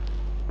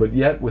 But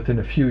yet, within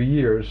a few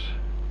years,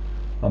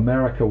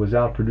 America was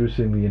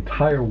outproducing the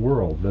entire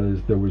world. That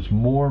is, there was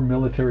more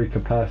military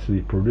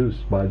capacity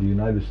produced by the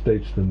United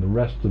States than the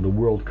rest of the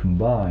world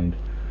combined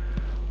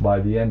by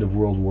the end of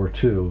World War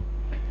II.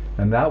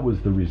 And that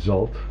was the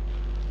result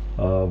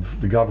of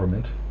the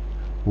government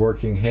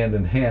working hand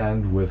in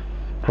hand with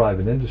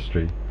private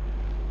industry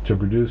to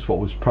produce what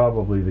was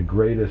probably the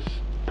greatest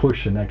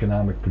push in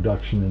economic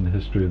production in the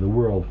history of the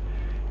world,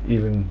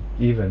 even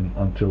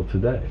until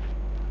today.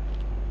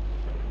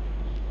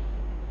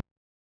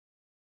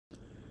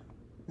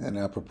 And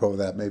apropos of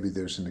that, maybe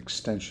there's an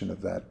extension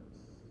of that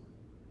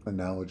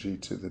analogy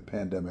to the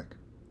pandemic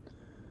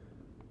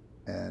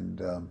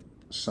and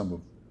some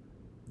of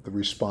the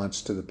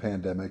response to the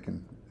pandemic,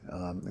 and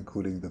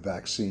including the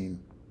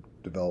vaccine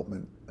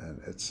development, and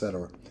et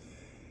cetera.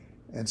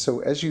 And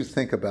so as you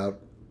think about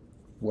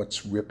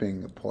what's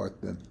ripping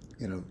apart the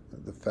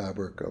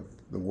fabric of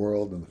the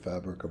world and the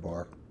fabric of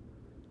our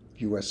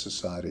U.S.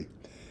 society,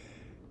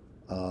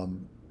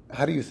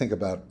 how do you think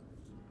about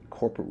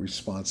corporate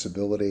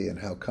responsibility and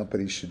how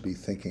companies should be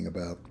thinking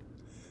about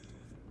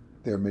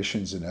their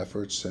missions and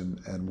efforts,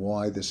 and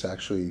why this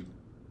actually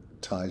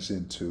ties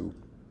into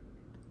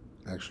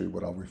actually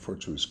what I'll refer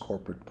to as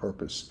corporate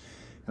purpose?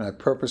 And I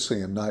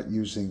purposely am not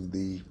using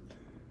the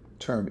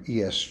term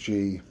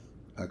ESG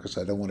because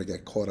I don't want to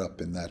get caught up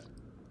in that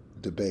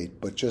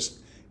debate, but just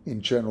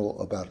in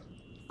general about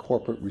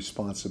corporate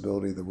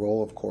responsibility, the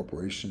role of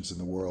corporations in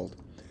the world,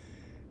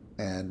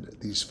 and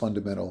these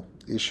fundamental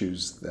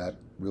issues that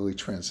really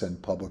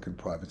transcend public and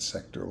private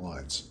sector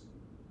lines.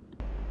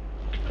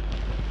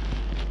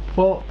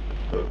 Well,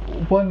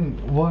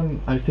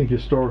 one I think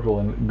historical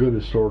and good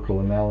historical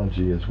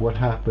analogy is what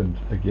happened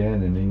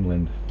again in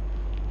England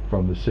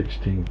from the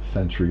 16th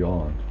century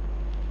on.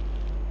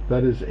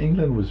 That is,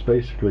 England was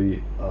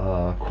basically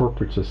a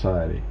corporate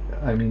society.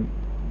 I mean,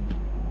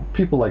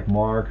 people like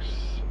Marx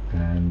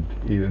and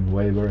even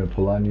Weber and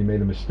Polanyi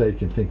made a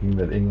mistake in thinking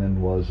that England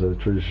was a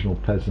traditional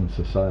peasant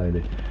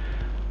society.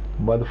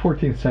 By the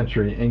 14th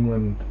century,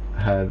 England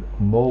had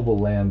mobile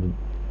land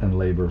and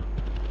labor.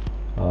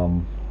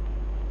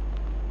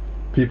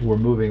 People were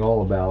moving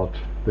all about.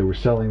 They were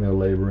selling their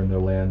labor and their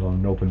land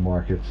on open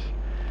markets.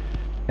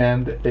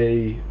 And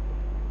a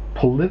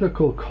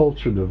political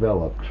culture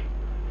developed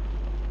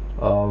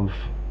of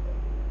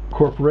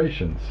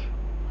corporations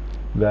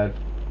that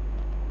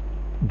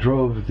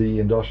drove the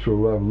Industrial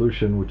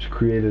Revolution, which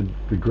created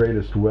the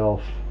greatest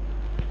wealth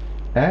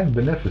and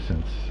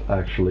beneficence,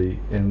 actually,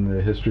 in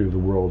the history of the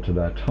world to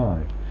that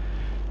time.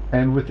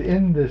 And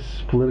within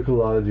this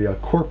political idea, a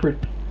corporate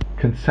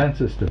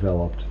consensus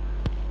developed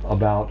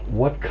about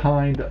what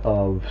kind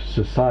of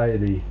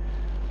society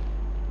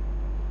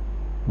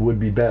would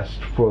be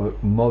best for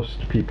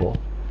most people.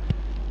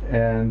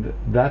 And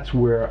that's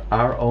where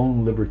our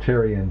own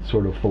libertarian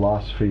sort of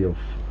philosophy of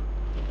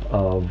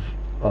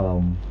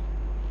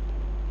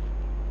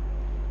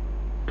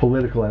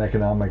political and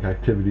economic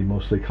activity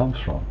mostly comes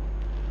from.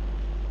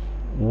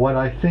 What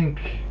I think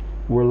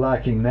we're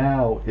lacking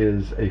now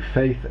is a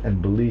faith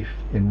and belief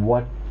in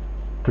what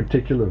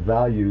particular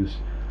values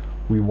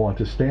we want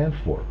to stand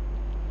for.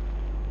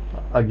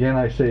 Again,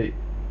 I say,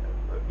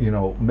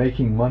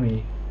 making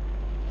money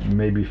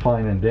may be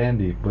fine and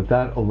dandy, but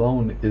that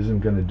alone isn't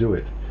going to do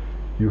it.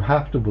 You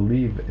have to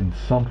believe in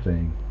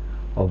something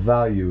of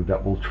value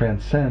that will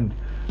transcend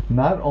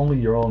not only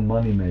your own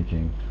money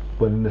making,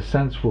 but in a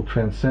sense will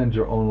transcend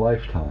your own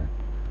lifetime.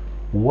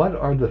 What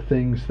are the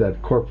things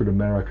that corporate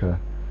America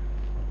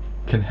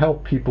can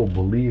help people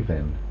believe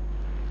in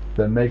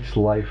that makes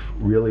life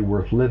really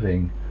worth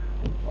living,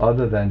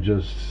 other than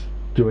just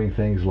doing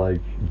things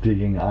like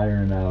digging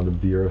iron out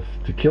of the earth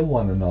to kill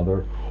one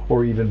another,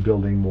 or even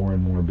building more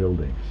and more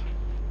buildings,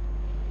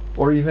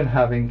 or even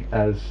having,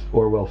 as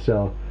Orwell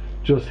said,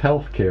 just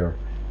health care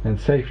and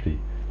safety.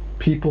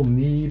 People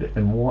need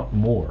and want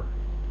more.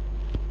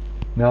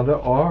 Now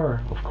there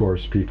are, of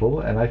course,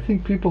 people, and I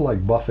think people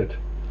like Buffett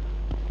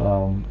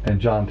and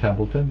John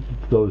Templeton,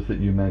 those that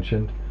you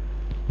mentioned,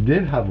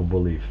 did have a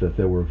belief that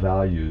there were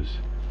values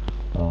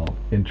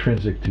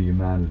intrinsic to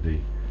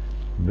humanity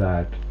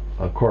that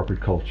a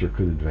corporate culture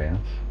could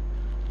advance.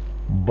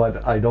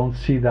 But I don't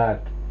see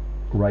that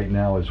right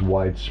now as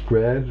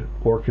widespread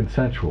or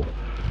consensual.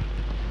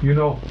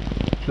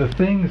 The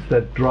things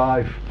that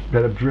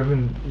have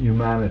driven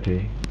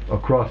humanity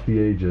across the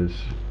ages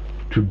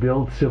to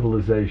build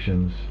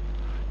civilizations,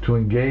 to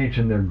engage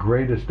in their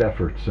greatest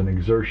efforts and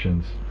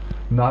exertions,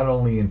 not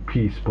only in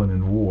peace but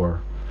in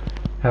war,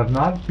 have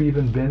not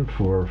even been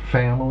for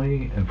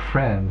family and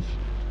friends,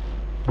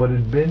 but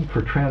had been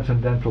for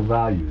transcendental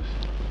values.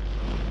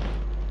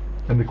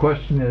 And the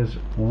question is,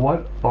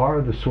 what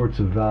are the sorts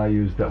of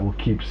values that will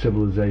keep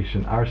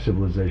our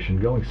civilization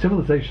going?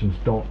 Civilizations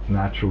don't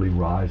naturally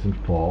rise and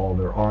fall.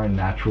 There aren't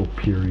natural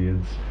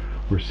periods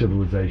where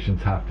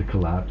civilizations have to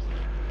collapse.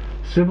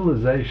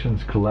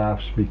 Civilizations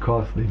collapse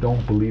because they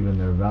don't believe in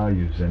their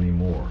values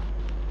anymore.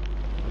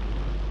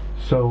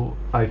 So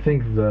I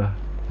think the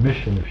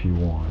mission, if you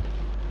want,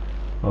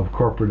 of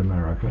corporate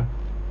America,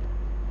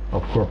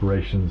 of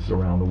corporations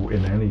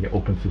in any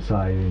open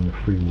society in the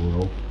free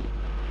world,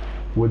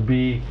 would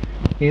be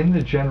in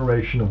the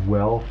generation of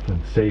wealth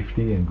and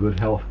safety and good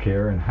health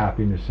care and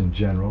happiness in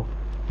general,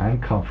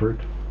 and comfort,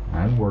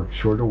 and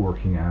shorter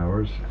working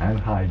hours, and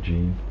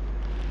hygiene.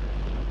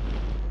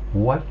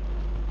 What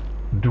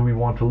do we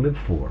want to live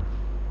for?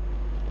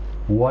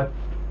 What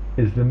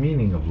is the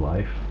meaning of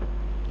life?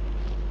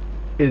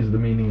 Is the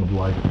meaning of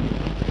life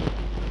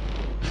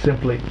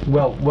simply,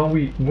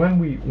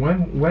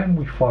 when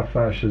we fought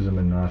fascism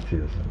and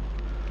Nazism,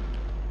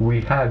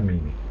 we had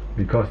meaning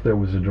because there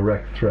was a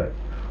direct threat.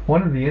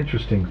 One of the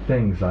interesting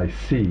things I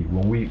see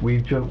when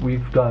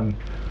we've done,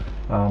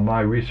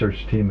 my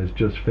research team has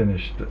just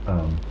finished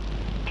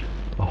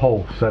a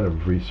whole set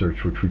of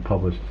research which we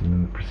published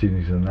in the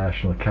Proceedings of the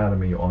National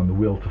Academy on the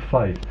will to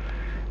fight.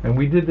 And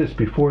we did this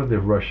before the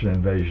Russian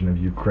invasion of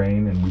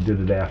Ukraine, and we did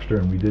it after,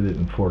 and we did it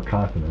in 4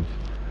 continents.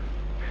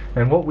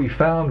 And what we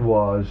found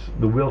was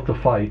the will to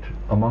fight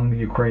among the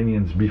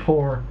Ukrainians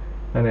before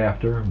and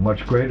after,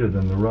 much greater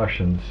than the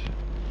Russians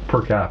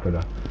per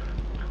capita,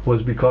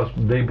 was because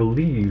they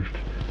believed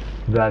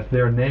that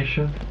their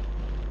nation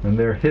and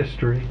their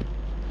history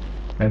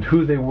and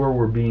who they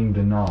were being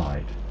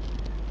denied.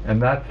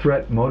 And that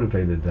threat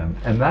motivated them.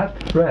 And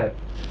that threat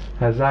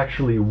has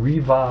actually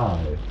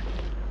revived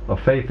a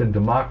faith in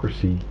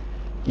democracy,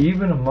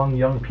 even among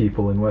young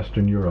people in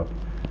Western Europe,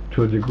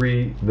 to a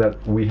degree that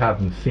we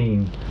haven't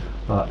seen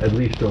at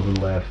least over the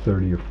last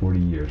 30 or 40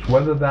 years.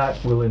 Whether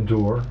that will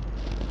endure,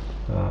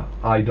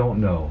 I don't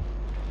know.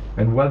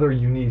 And whether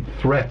you need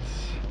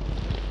threats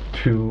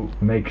to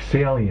make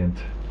salient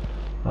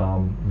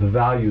the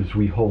values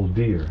we hold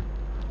dear,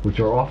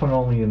 which are often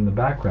only in the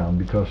background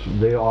because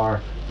they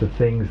are the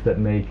things that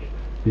make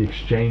the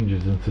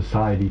exchanges in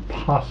society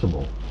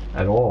possible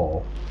at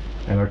all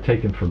and are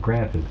taken for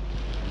granted.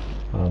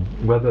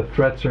 Whether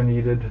threats are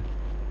needed,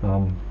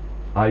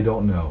 I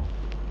don't know.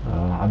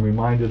 I'm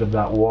reminded of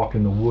that walk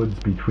in the woods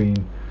between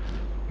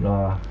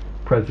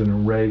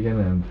President Reagan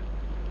and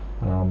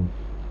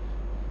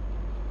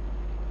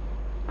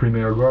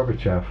Premier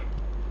Gorbachev,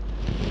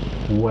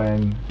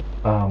 when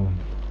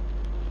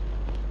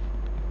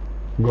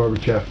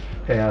Gorbachev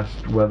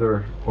asked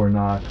whether or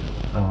not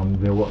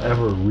there will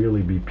ever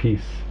really be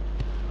peace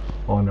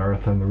on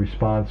Earth, and the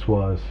response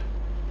was,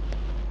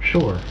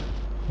 "Sure,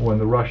 when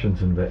the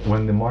Martians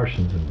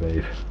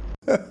invade."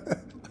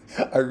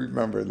 I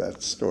remember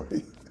that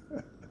story.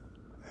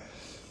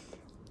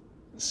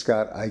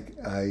 Scott,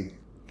 I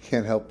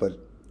can't help but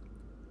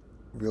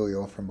really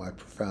offer my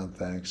profound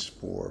thanks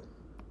for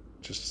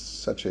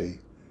just such a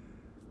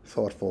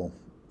thoughtful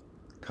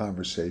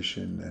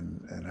conversation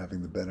and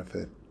having the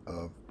benefit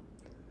of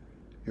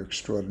your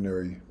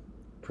extraordinary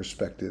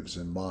perspectives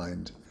in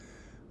mind.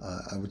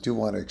 I do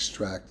want to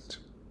extract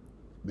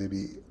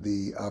maybe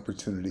the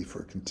opportunity for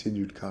a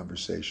continued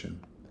conversation,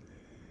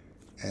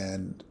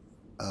 and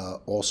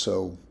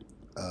also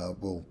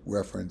we'll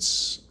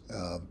reference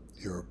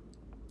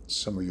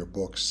some of your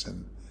books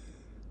and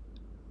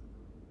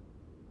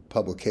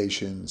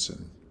publications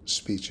and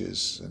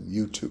speeches and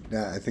YouTube.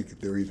 Now, I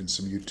think there are even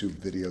some YouTube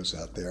videos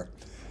out there.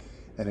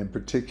 And in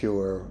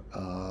particular,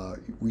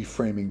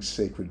 reframing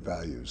sacred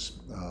values,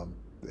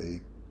 a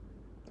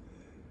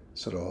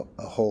sort of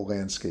a whole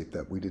landscape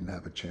that we didn't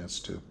have a chance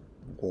to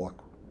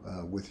walk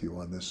with you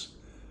on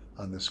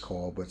this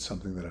call, but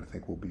something that I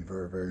think will be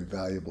very, very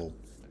valuable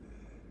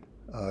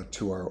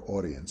to our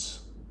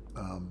audience.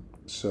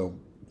 So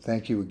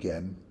thank you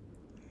again.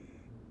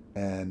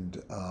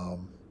 And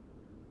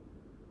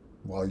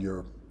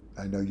while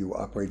I know you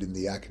operate in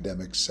the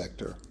academic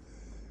sector,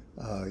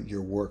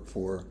 your work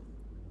for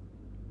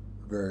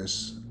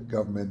various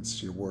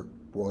governments, your work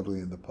broadly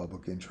in the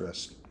public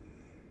interest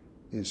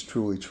is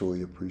truly,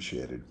 truly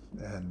appreciated.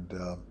 And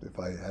if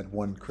I had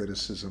one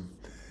criticism,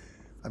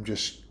 I'm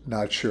just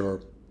not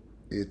sure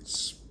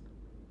it's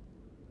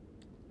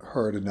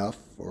heard enough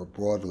or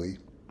broadly.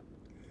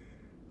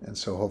 And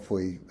so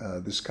hopefully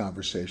this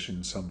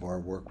conversation, some of our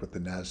work with the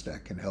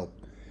NASDAQ can help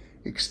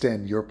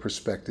extend your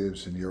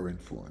perspectives and your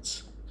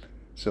influence.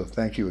 So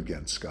thank you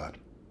again, Scott.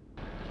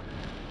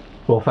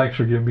 Well, thanks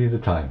for giving me the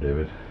time,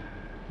 David.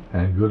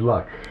 And good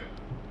luck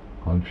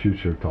on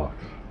future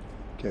talks.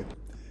 Okay.